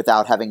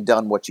without having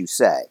done what you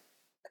say.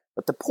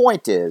 But the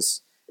point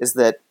is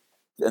that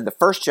in the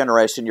first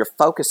generation, you're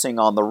focusing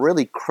on the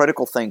really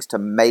critical things to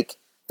make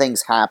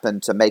things happen,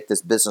 to make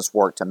this business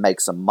work, to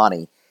make some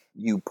money.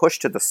 You push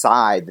to the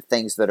side the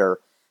things that are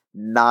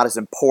not as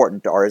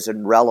important or as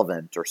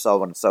irrelevant, or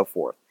so on and so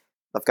forth.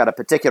 I've got a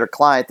particular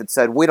client that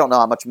said, we don't know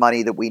how much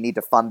money that we need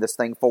to fund this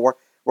thing for.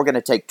 We're going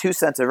to take 2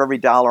 cents of every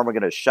dollar and we're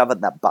going to shove it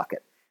in that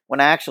bucket. When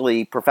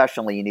actually,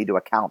 professionally, you need to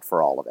account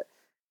for all of it.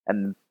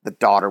 And the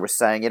daughter was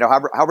saying,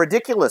 how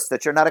ridiculous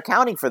that you're not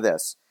accounting for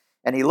this.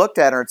 And he looked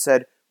at her and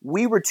said,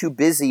 we were too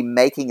busy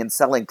making and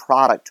selling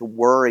product to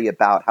worry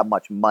about how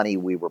much money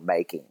we were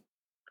making.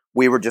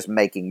 We were just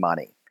making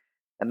money.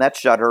 And that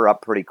shut her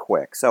up pretty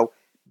quick. So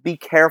be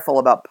careful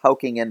about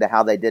poking into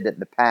how they did it in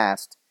the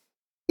past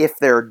if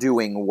they're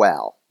doing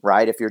well,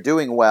 right? If you're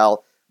doing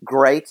well,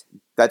 great.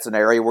 That's an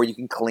area where you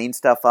can clean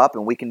stuff up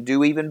and we can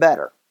do even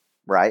better,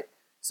 right?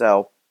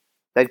 So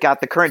the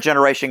current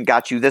generation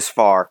got you this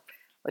far.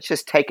 Let's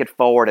just take it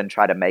forward and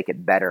try to make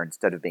it better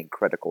instead of being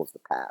critical of the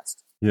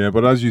past. Yeah,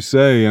 but as you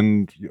say,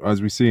 and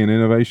as we see in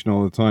innovation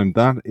all the time,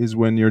 that is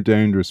when you're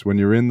dangerous, when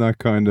you're in that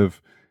kind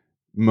of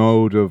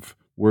mode of,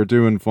 we're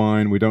doing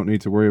fine, we don't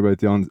need to worry about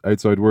the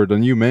outside world.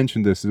 And you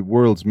mentioned this, the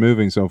world's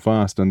moving so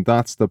fast, and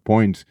that's the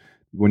point.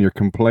 When you're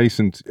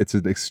complacent, it's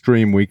an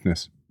extreme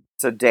weakness.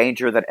 It's a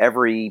danger that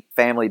every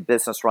family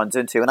business runs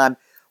into. And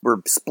we're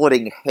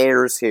splitting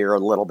hairs here a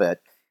little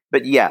bit.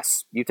 But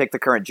yes, you take the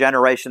current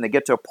generation, they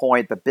get to a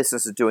point, the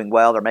business is doing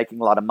well, they're making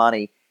a lot of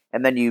money,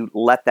 and then you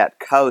let that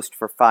coast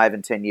for 5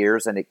 and 10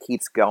 years and it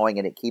keeps going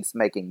and it keeps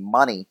making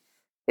money.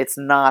 It's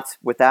not,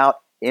 without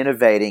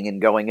innovating and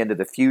going into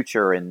the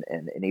future and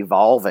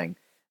evolving,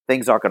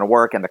 things aren't going to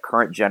work. And the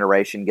current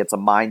generation gets a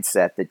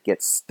mindset that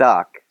gets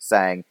stuck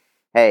saying,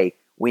 hey,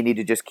 we need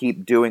to just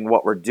keep doing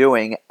what we're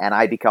doing, and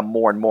I become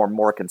more and more and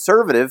more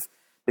conservative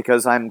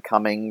because I'm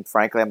coming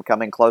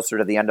closer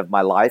to the end of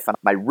my life, and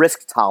my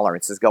risk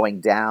tolerance is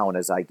going down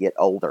as I get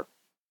older,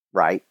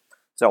 right?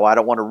 So I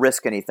don't want to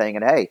risk anything.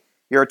 And hey,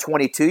 you're a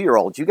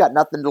 22-year-old. You got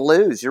nothing to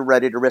lose. You're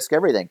ready to risk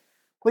everything.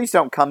 Please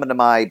don't come into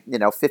my,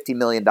 $50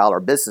 million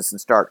business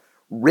and start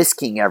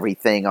risking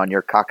everything on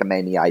your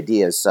cockamamie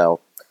ideas. So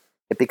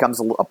it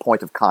becomes a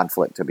point of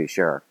conflict, to be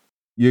sure.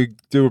 You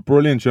do a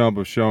brilliant job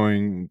of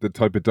showing the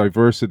type of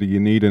diversity you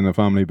need in a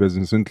family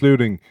business,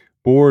 including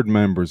board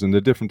members and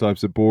the different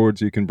types of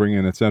boards you can bring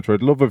in, etc.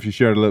 I'd love if you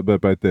shared a little bit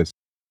about this.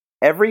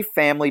 Every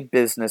family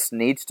business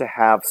needs to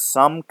have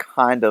some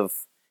kind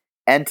of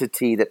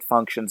entity that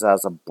functions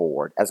as a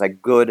board, as a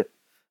good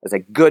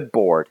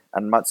board.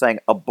 I'm not saying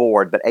a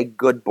board, but a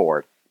good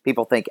board.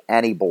 People think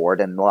any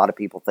board, and a lot of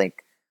people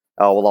think,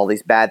 oh, well, all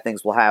these bad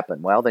things will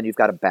happen. Well, then you've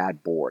got a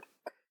bad board.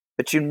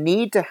 But you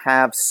need to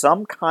have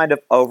some kind of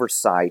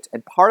oversight,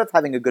 and part of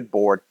having a good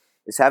board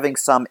is having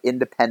some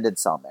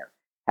independence on there.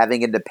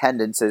 Having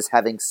independence is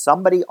having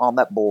somebody on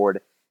that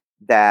board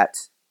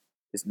that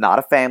is not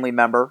a family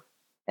member,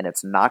 and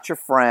it's not your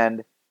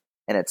friend,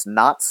 and it's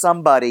not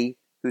somebody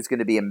who's going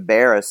to be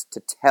embarrassed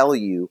to tell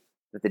you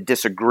that they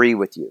disagree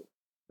with you.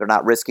 They're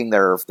not risking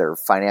their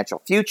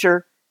financial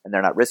future, and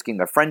they're not risking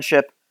their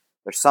friendship.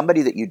 There's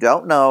somebody that you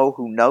don't know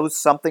who knows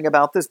something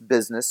about this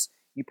business.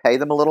 You pay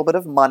them a little bit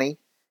of money,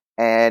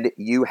 and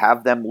you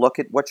have them look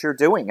at what you're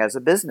doing as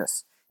a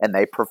business, and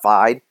they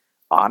provide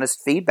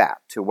honest feedback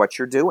to what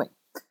you're doing.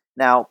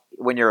 Now,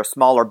 when you're a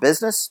smaller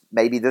business,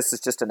 maybe this is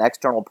just an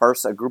external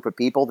person, a group of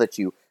people that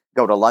you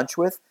go to lunch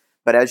with.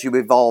 But as you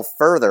evolve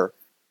further,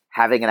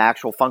 having an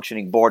actual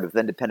functioning board with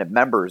independent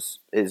members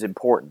is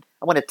important.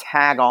 I want to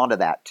tag on to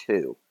that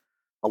too.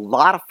 A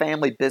lot of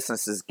family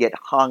businesses get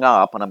hung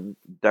up, and I'm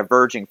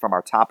diverging from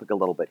our topic a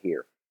little bit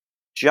here.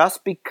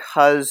 Just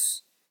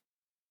because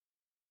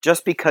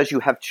you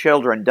have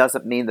children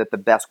doesn't mean that the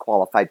best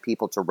qualified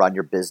people to run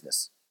your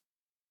business.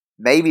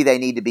 Maybe they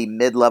need to be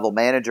mid-level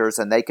managers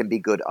and they can be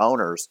good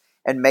owners.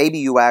 And maybe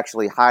you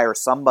actually hire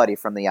somebody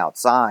from the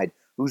outside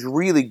who's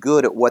really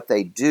good at what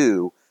they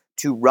do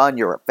to run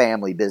your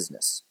family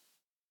business.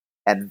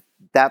 And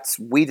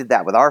we did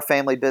that with our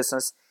family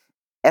business.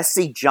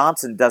 SC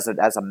Johnson does it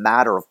as a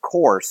matter of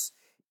course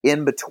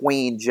in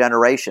between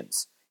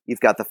generations. You've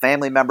got the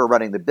family member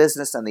running the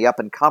business and the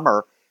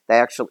up-and-comer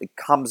that actually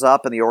comes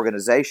up in the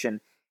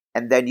organization,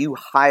 and then you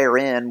hire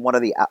in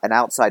an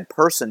outside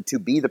person to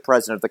be the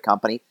president of the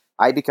company.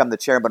 I become the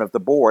chairman of the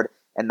board,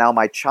 and now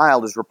my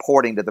child is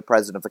reporting to the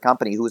president of the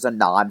company, who is a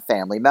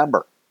non-family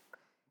member.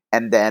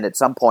 And then at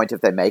some point,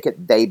 if they make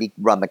it, they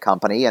run the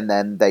company, and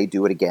then they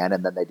do it again,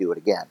 and then they do it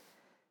again.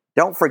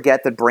 Don't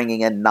forget that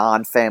bringing in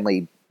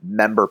non-family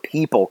member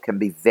people can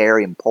be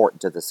very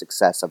important to the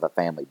success of a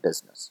family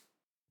business.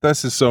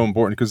 This is so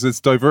important because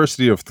it's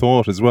diversity of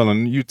thought as well.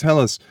 And you tell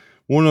us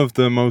one of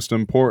the most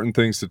important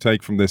things to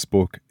take from this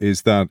book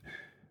is that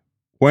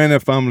when a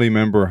family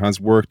member has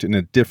worked in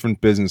a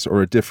different business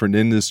or a different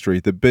industry,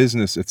 the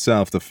business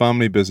itself, the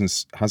family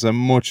business, has a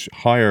much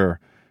higher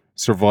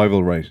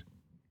survival rate.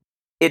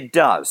 It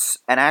does.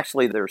 And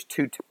actually, there's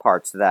two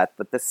parts to that.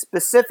 But the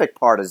specific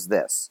part is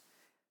this.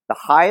 The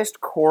highest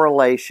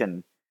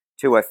correlation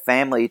to a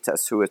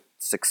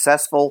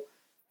successful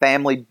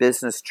family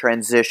business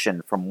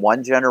transition from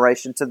one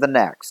generation to the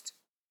next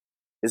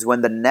is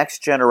when the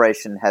next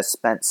generation has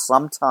spent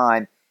some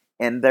time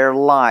in their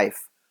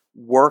life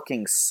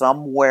working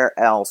somewhere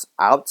else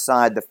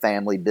outside the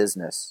family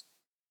business.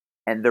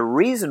 And the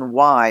reason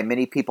why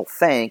many people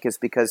think is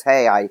because,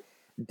 hey, I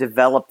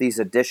developed these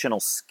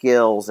additional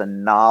skills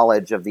and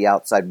knowledge of the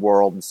outside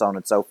world and so on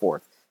and so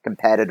forth,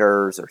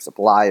 competitors or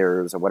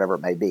suppliers or whatever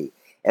it may be.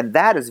 And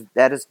that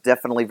is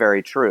definitely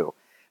very true.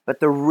 But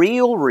the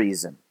real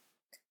reason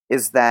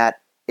is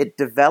that it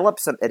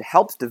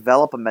helps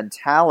develop a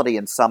mentality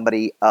in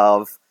somebody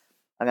of,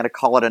 I'm going to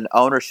call it an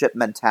ownership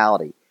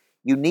mentality.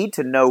 You need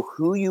to know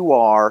who you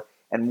are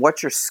and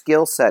what your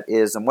skill set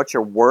is and what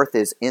your worth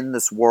is in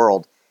this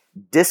world,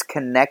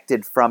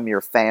 disconnected from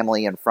your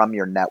family and from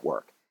your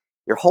network.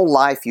 Your whole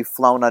life you've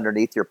flown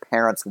underneath your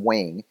parents'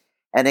 wing,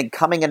 and in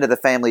coming into the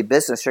family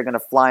business, you're going to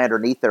fly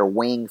underneath their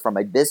wing from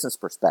a business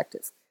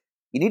perspective.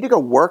 You need to go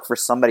work for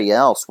somebody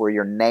else where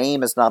your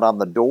name is not on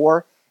the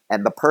door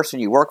and the person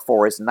you work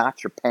for is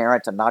not your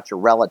parent and not your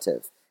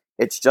relative.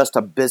 It's just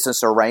a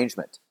business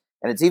arrangement.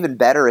 And it's even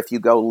better if you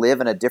go live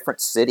in a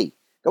different city.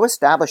 Go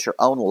establish your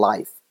own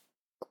life.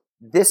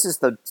 This is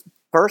the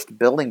first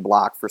building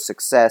block for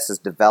success, is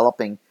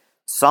developing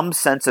some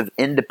sense of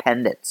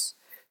independence.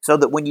 So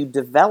that when you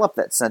develop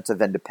that sense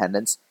of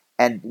independence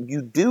and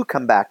you do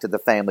come back to the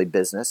family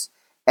business,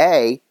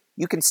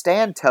 you can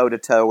stand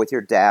toe-to-toe with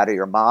your dad or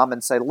your mom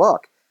and say,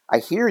 look, I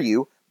hear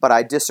you, but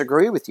I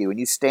disagree with you. And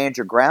you stand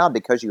your ground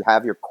because you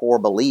have your core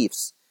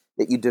beliefs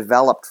that you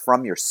developed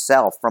from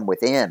yourself, from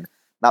within,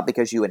 not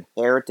because you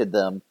inherited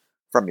them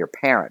from your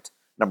parent.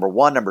 Number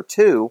one. Number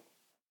two,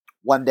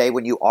 one day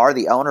when you are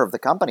the owner of the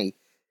company,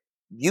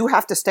 you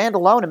have to stand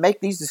alone and make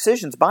these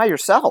decisions by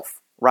yourself,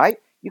 right?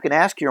 You can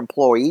ask your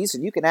employees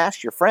and you can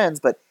ask your friends,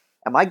 but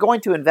am I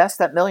going to invest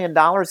that $1 million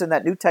in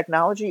that new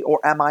technology or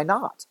am I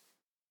not?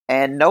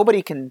 And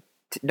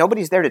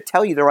nobody's there to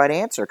tell you the right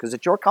answer because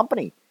it's your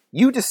company.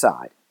 You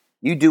decide.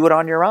 You do it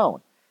on your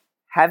own.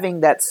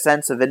 Having that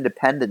sense of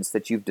independence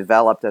that you've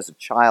developed as a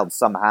child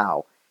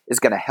somehow is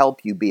going to help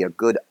you be a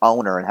good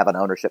owner and have an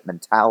ownership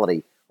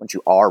mentality once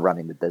you are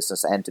running the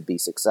business and to be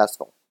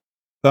successful.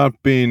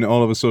 That being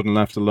all of a sudden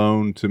left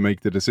alone to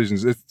make the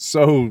decisions, it's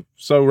so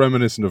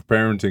reminiscent of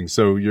parenting.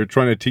 So you're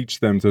trying to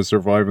teach them to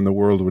survive in the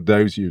world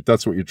without you.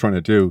 That's what you're trying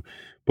to do.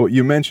 But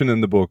you mentioned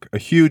in the book a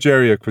huge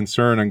area of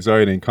concern,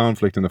 anxiety, and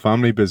conflict in the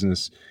family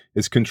business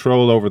is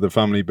control over the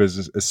family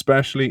business,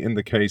 especially in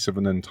the case of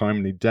an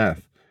untimely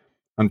death.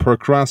 And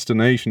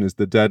procrastination is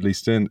the deadly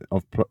sin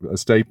of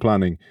estate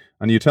planning.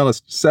 And you tell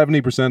us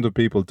 70% of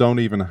people don't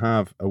even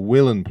have a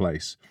will in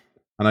place.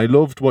 And I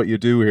loved what you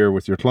do here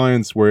with your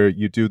clients where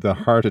you do the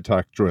heart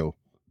attack drill.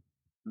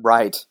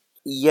 Right.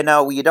 You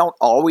don't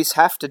always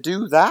have to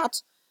do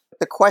that.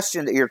 The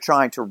question that you're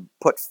trying to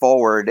put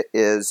forward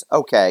is,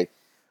 okay,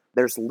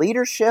 there's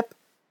leadership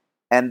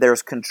and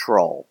there's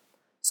control.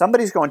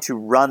 Somebody's going to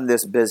run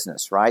this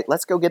business, right?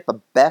 Let's go get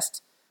the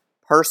best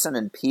person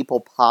and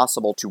people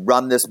possible to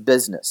run this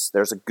business.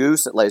 There's a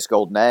goose that lays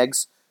golden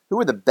eggs. Who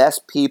are the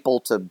best people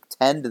to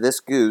tend to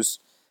this goose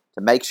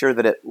to make sure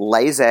that it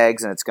lays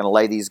eggs and it's going to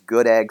lay these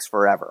good eggs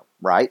forever,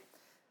 right?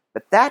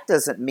 But that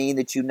doesn't mean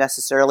that you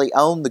necessarily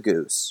own the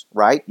goose,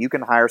 right? You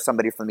can hire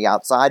somebody from the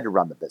outside to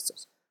run the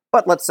business.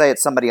 But let's say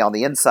it's somebody on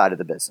the inside of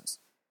the business.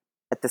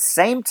 At the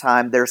same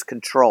time, there's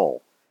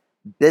control.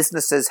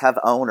 Businesses have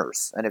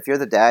owners. And if you're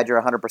the dad,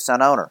 you're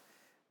 100% owner.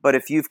 But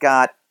if you've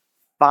got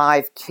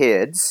 5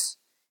 kids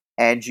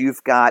and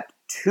you've got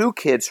 2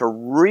 kids who are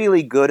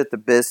really good at the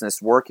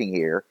business working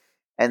here,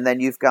 and then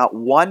you've got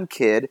 1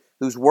 kid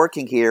who's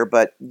working here,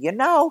 but,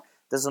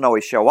 doesn't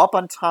always show up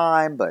on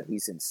time, but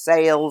he's in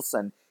sales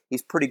and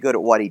he's pretty good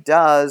at what he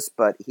does,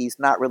 but he's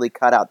not really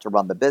cut out to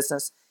run the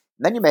business.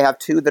 And then you may have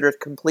 2 that are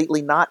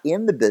completely not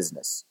in the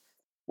business.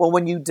 Well,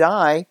 when you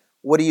die,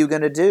 what are you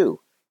going to do?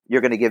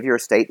 You're going to give your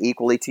estate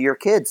equally to your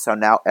kids. So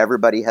now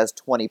everybody has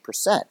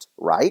 20%,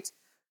 right?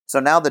 So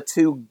now the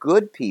 2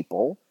 good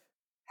people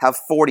have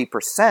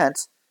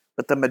 40%,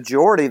 but the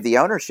majority of the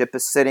ownership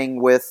is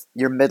sitting with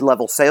your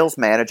mid-level sales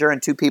manager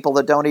and 2 people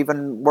that don't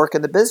even work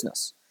in the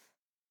business.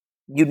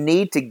 You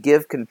need to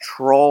give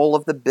control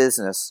of the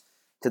business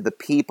to the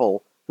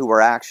people who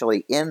are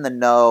actually in the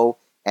know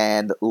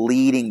and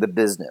leading the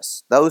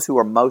business. Those who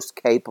are most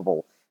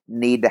capable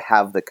need to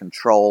have the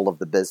control of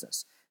the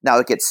business. Now,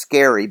 it gets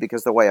scary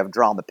because the way I've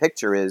drawn the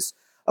picture is,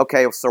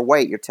 okay, so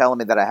wait, you're telling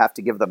me that I have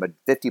to give them a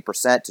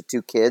 50% to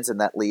 2 kids and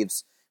that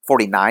leaves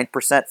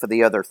 49% for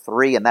the other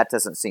 3, and that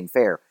doesn't seem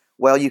fair.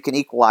 Well, you can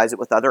equalize it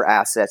with other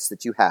assets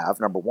that you have,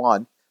 number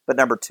 1. But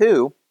number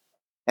 2,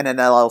 in an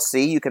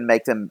LLC, you can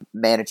make them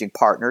managing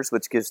partners,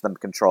 which gives them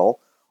control,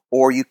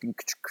 or you can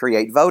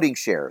create voting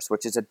shares,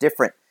 which is a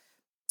different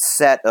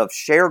set of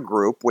share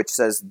group, which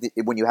says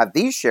when you have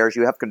these shares,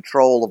 you have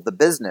control of the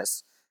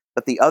business,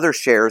 but the other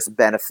shares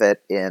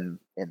benefit in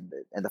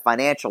the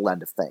financial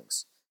end of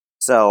things.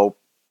 So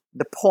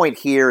the point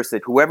here is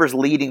that whoever's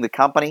leading the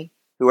company,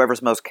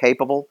 whoever's most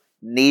capable,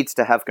 needs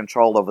to have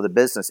control over the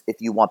business if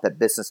you want that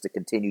business to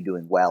continue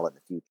doing well in the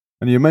future.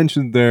 And you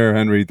mentioned there,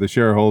 Henry, the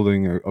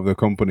shareholding of the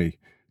company.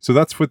 So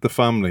that's with the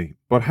family.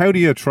 But how do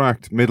you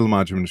attract middle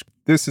management?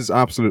 This is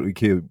absolutely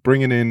key.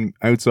 Bringing in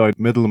outside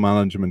middle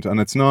management. And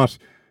it's not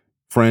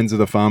friends of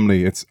the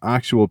family. It's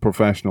actual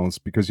professionals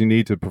because you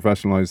need to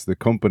professionalize the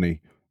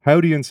company. How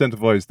do you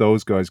incentivize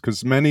those guys?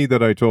 Because many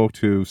that I talk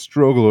to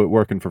struggle at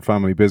working for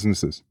family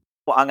businesses.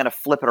 Well, I'm going to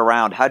flip it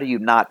around. How do you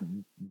not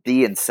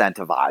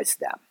de-incentivize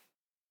them?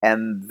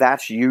 And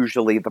that's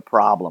usually the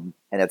problem.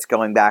 And it's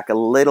going back a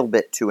little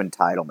bit to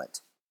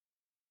entitlement.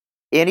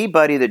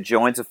 Anybody that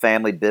joins a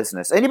family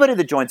business, anybody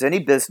that joins any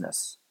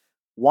business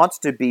wants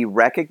to be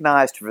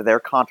recognized for their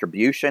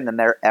contribution and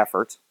their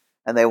effort,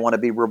 and they want to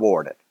be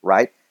rewarded,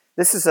 right?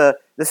 This is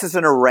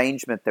an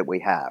arrangement that we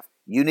have.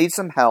 You need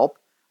some help.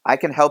 I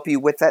can help you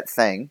with that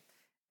thing.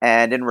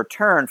 And in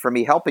return for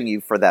me helping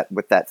you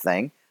with that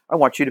thing, I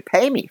want you to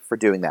pay me for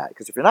doing that.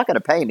 Because if you're not going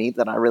to pay me,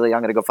 then I'm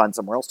going to go find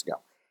somewhere else to go.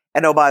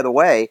 And oh, by the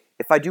way,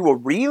 if I do a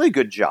really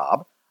good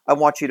job, I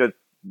want you to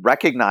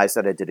recognize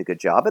that I did a good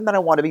job, and then I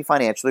want to be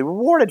financially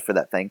rewarded for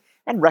that thing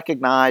and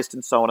recognized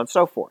and so on and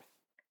so forth.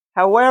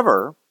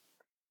 However,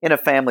 in a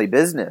family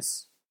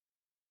business,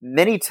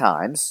 many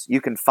times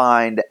you can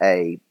find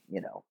a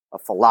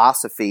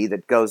philosophy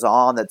that goes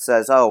on that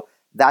says, oh,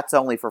 that's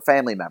only for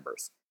family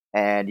members,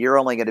 and you're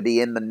only going to be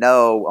in the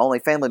know, only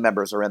family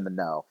members are in the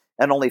know,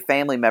 and only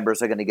family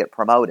members are going to get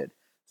promoted.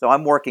 So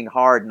I'm working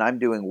hard and I'm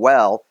doing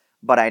well,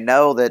 but I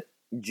know that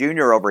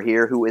Junior over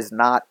here, who is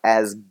not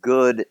as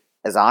good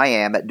as I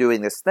am at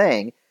doing this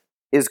thing,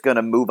 is going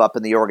to move up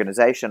in the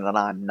organization and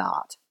I'm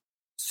not.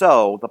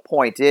 So the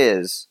point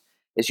is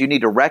you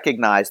need to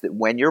recognize that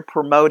when you're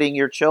promoting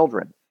your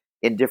children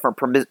in different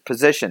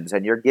positions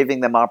and you're giving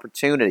them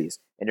opportunities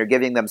and you're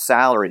giving them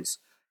salaries,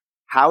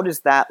 How does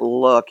that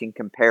look in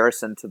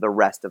comparison to the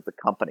rest of the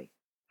company?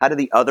 How do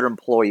the other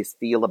employees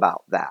feel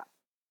about that?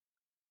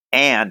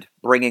 And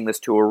bringing this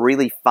to a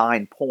really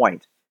fine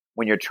point,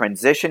 when you're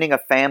transitioning a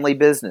family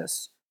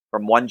business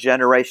from one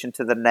generation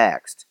to the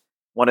next,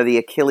 one of the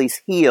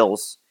Achilles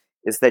heels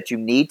is that you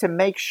need to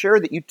make sure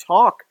that you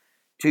talk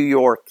to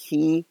your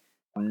key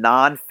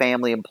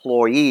non-family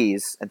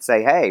employees and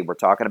say, hey, we're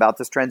talking about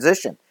this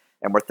transition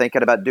and we're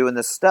thinking about doing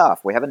this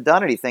stuff. We haven't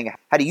done anything.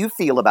 How do you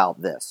feel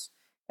about this?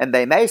 And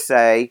they may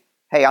say,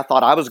 hey, I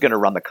thought I was going to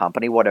run the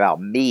company. What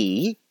about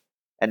me?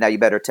 And now you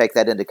better take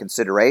that into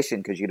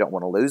consideration because you don't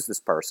want to lose this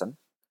person.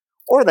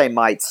 Or they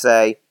might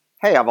say,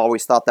 hey, I've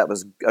always thought that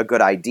was a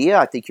good idea.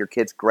 I think your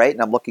kid's great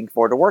and I'm looking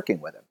forward to working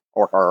with him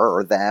or her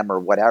or them or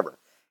whatever.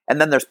 And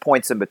then there's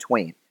points in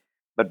between.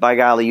 But by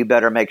golly, you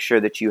better make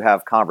sure that you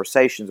have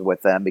conversations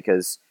with them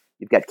because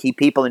you've got key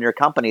people in your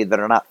company that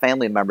are not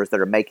family members that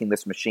are making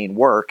this machine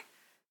work.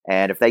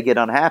 And if they get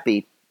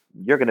unhappy,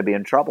 you're going to be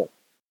in trouble.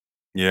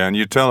 Yeah, and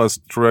you tell us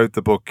throughout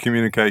the book,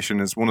 communication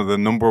is one of the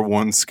number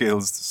one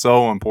skills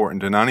so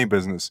important in any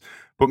business.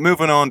 But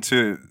moving on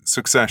to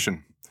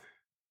succession.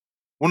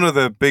 One of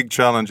the big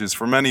challenges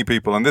for many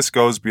people, and this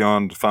goes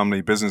beyond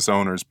family business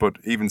owners, but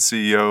even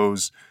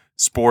CEOs,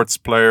 sports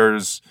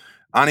players,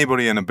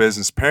 anybody in a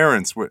business,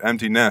 parents with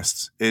empty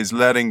nests, is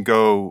letting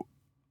go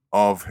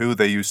of who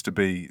they used to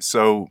be.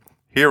 So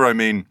here, I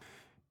mean,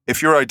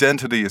 if your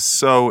identity is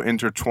so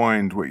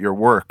intertwined with your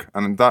work,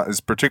 and that is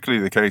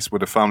particularly the case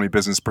with a family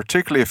business,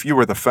 particularly if you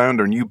were the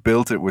founder and you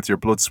built it with your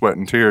blood, sweat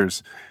and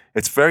tears,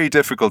 it's very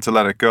difficult to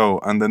let it go.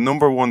 And the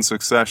number one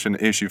succession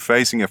issue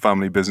facing a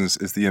family business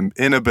is the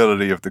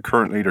inability of the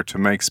current leader to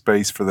make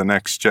space for the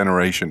next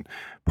generation.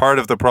 Part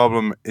of the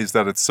problem is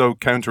that it's so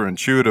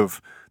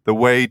counterintuitive. The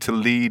way to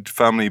lead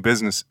family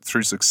business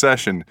through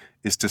succession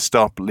is to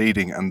stop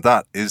leading, and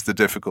that is the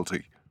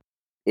difficulty.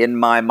 In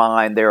my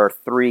mind, there are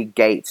 3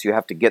 gates you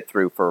have to get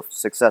through for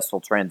successful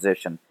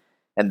transition.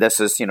 And this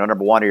is, number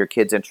 1, are your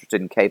kids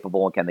interested and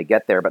capable and can they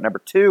get there? But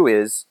number 2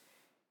 is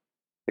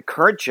the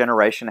current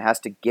generation has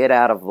to get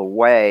out of the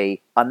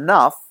way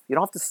enough. You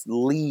don't have to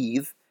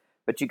leave,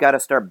 but you got to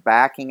start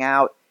backing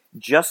out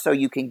just so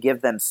you can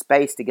give them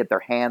space to get their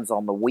hands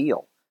on the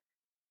wheel.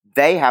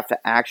 They have to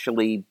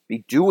actually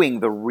be doing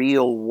the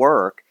real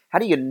work. How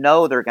do you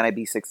know they're going to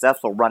be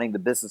successful running the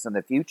business in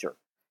the future?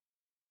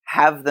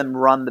 Have them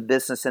run the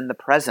business in the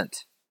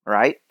present,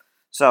 right?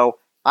 So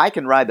I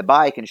can ride the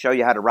bike and show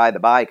you how to ride the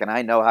bike, and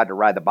I know how to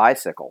ride the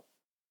bicycle.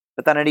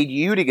 But then I need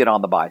you to get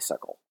on the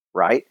bicycle,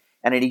 right?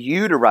 And I need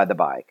you to ride the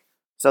bike.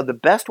 So the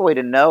best way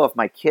to know if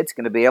my kid's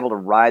going to be able to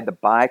ride the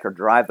bike or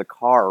drive the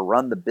car or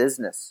run the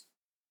business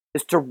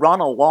is to run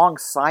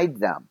alongside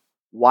them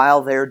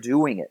while they're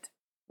doing it,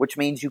 which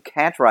means you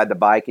can't ride the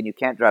bike and you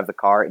can't drive the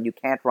car and you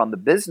can't run the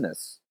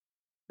business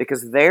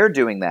because they're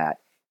doing that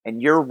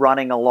and you're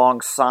running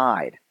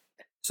alongside.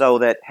 So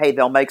that, hey,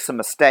 they'll make some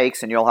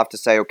mistakes and you'll have to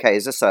say, okay,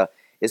 is this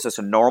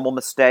a normal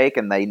mistake?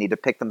 And they need to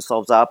pick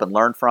themselves up and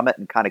learn from it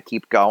and kind of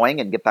keep going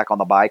and get back on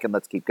the bike and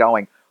let's keep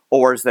going.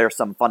 Or is there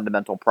some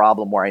fundamental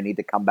problem where I need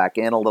to come back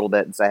in a little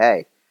bit and say,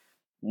 hey,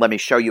 let me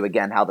show you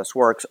again how this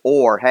works.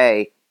 Or,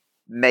 hey,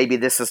 maybe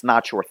this is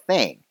not your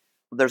thing.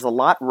 There's a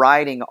lot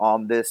riding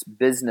on this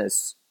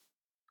business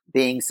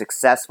being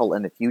successful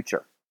in the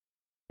future.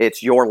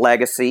 It's your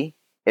legacy.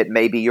 It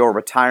may be your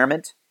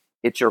retirement.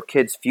 It's your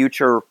kid's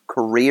future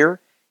career.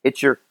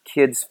 It's your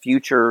kid's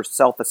future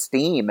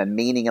self-esteem and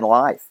meaning in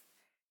life.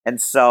 And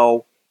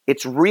so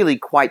it's really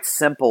quite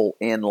simple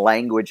in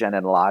language and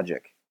in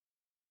logic.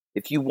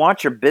 If you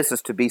want your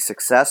business to be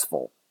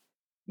successful,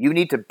 you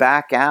need to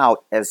back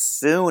out as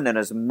soon and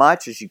as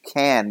much as you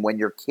can when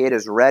your kid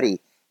is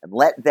ready and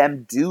let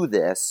them do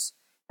this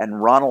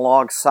and run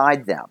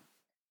alongside them.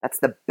 That's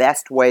the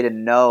best way to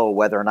know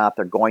whether or not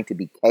they're going to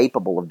be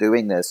capable of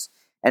doing this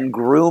and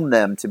groom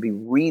them to be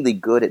really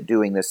good at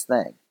doing this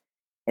thing.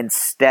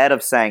 Instead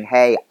of saying,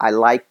 hey, I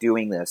like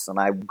doing this and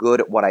I'm good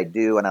at what I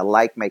do and I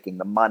like making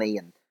the money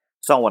and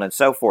so on and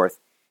so forth,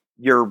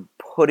 you're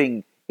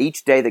putting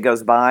each day that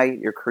goes by,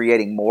 you're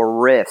creating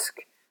more risk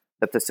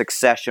that the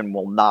succession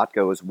will not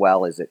go as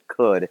well as it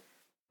could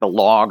the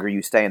longer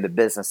you stay in the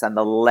business and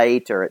the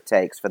later it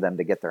takes for them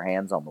to get their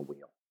hands on the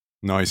wheel.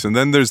 Nice. And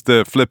then there's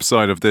the flip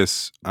side of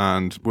this,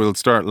 and we'll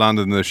start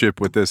landing the ship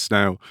with this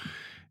now,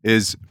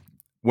 is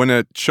when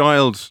a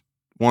child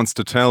wants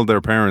to tell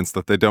their parents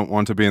that they don't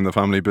want to be in the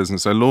family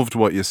business. I loved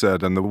what you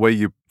said, and the way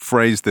you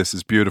phrased this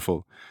is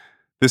beautiful.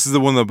 This is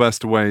one of the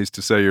best ways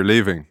to say you're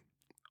leaving.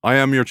 I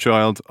am your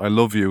child, I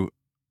love you,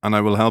 and I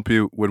will help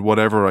you with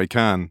whatever I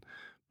can.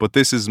 But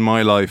this is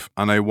my life,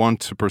 and I want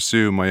to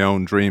pursue my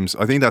own dreams.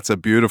 I think that's a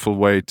beautiful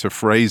way to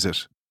phrase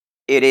it.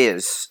 It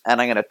is,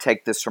 and I'm going to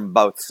take this from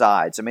both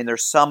sides. I mean,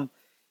 there's some,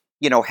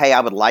 hey,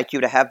 I would like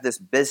you to have this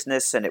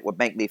business, and it would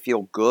make me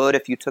feel good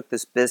if you took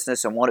this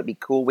business, and won't it be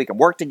cool? We can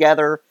work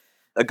together.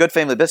 A good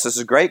family business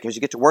is great because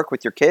you get to work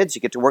with your kids,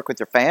 you get to work with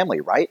your family,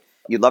 right?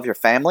 You love your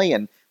family,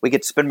 and we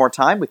get to spend more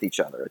time with each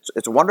other.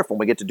 It's wonderful.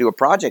 We get to do a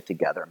project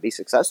together and be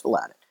successful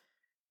at it.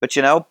 But,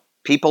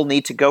 People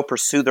need to go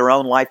pursue their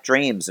own life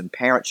dreams, and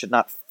parents should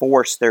not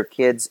force their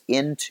kids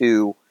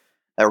into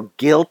or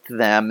guilt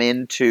them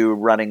into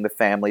running the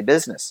family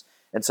business.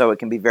 And so it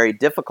can be very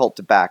difficult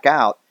to back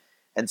out.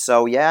 And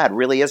so, yeah, it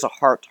really is a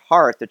heart to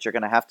heart that you're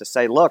going to have to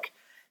say, look,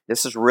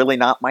 this is really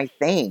not my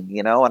thing,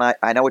 and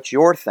I know it's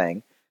your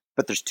thing,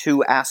 but there's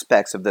two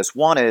aspects of this.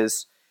 One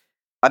is,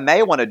 I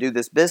may want to do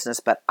this business,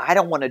 but I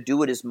don't want to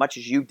do it as much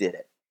as you did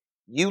it.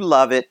 You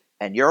love it,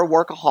 and you're a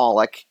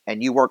workaholic,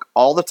 and you work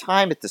all the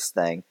time at this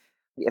thing.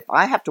 If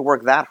I have to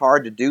work that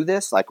hard to do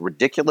this, like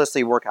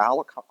ridiculously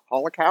workaholic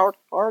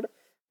hard,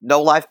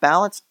 no life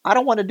balance, I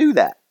don't want to do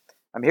that.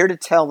 I'm here to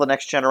tell the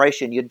next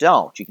generation you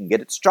don't. You can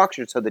get it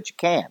structured so that you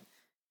can.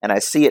 And I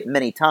see it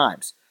many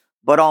times.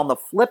 But on the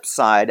flip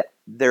side,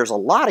 there's a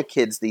lot of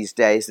kids these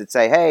days that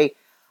say, hey,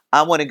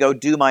 I want to go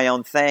do my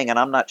own thing, and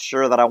I'm not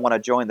sure that I want to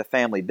join the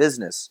family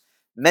business.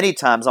 Many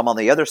times I'm on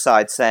the other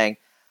side saying,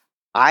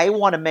 I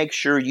want to make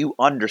sure you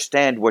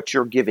understand what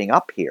you're giving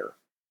up here,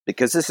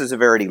 because this is a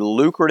very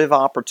lucrative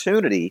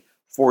opportunity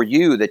for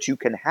you that you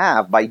can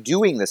have by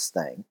doing this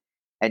thing,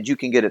 and you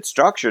can get it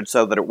structured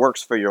so that it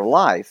works for your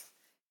life.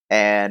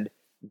 And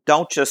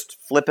don't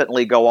just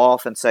flippantly go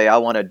off and say, I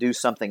want to do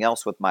something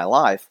else with my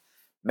life.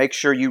 Make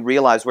sure you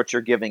realize what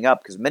you're giving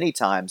up, because many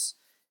times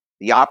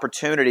the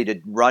opportunity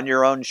to run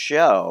your own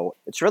show,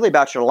 it's really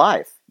about your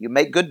life. You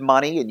make good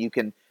money and you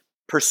can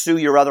pursue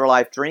your other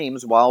life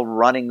dreams while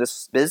running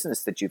this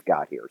business that you've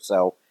got here.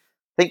 So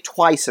think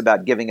twice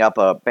about giving up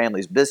a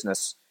family's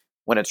business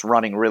when it's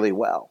running really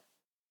well.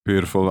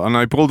 Beautiful. And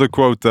I pulled a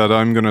quote that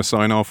I'm going to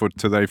sign off with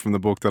today from the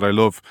book that I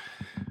love.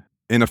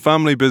 In a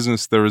family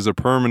business, there is a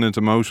permanent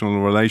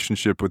emotional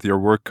relationship with your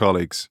work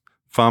colleagues.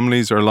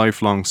 Families are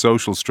lifelong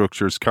social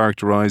structures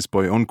characterized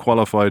by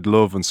unqualified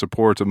love and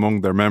support among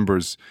their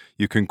members.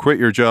 You can quit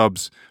your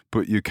jobs,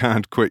 but you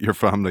can't quit your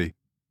family.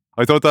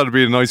 I thought that would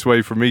be a nice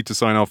way for me to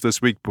sign off this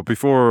week. But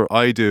before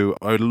I do,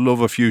 I'd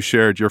love if you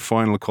shared your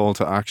final call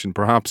to action,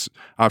 perhaps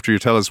after you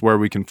tell us where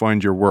we can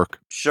find your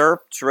work.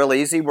 Sure. It's real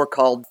easy. We're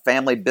called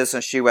Family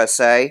Business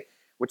USA,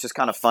 which is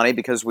kind of funny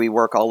because we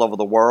work all over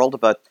the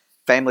world, but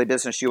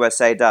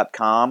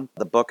FamilyBusinessUSA.com.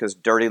 The book is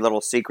Dirty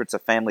Little Secrets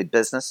of Family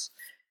Business.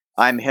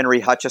 I'm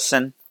Henry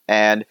Hutcheson,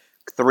 and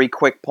 3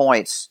 quick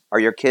points. Are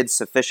your kids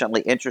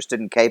sufficiently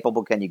interested and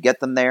capable? Can you get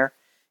them there?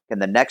 Can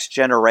the next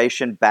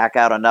generation back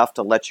out enough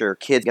to let your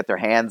kids get their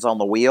hands on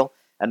the wheel?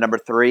 And number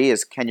 3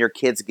 is, can your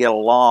kids get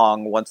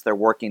along once they're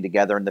working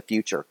together in the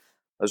future?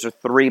 Those are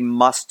 3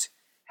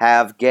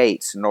 must-have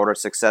gates in order to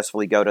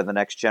successfully go to the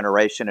next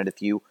generation. And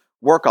if you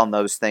work on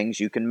those things,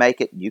 you can make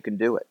it and you can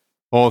do it.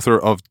 Author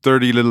of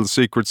 30 Little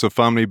Secrets of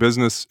Family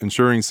Business,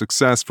 ensuring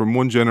success from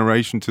one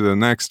generation to the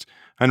next,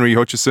 Henry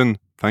Hutcheson,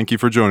 thank you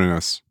for joining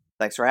us.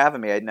 Thanks for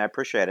having me, Aidan. I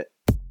appreciate it.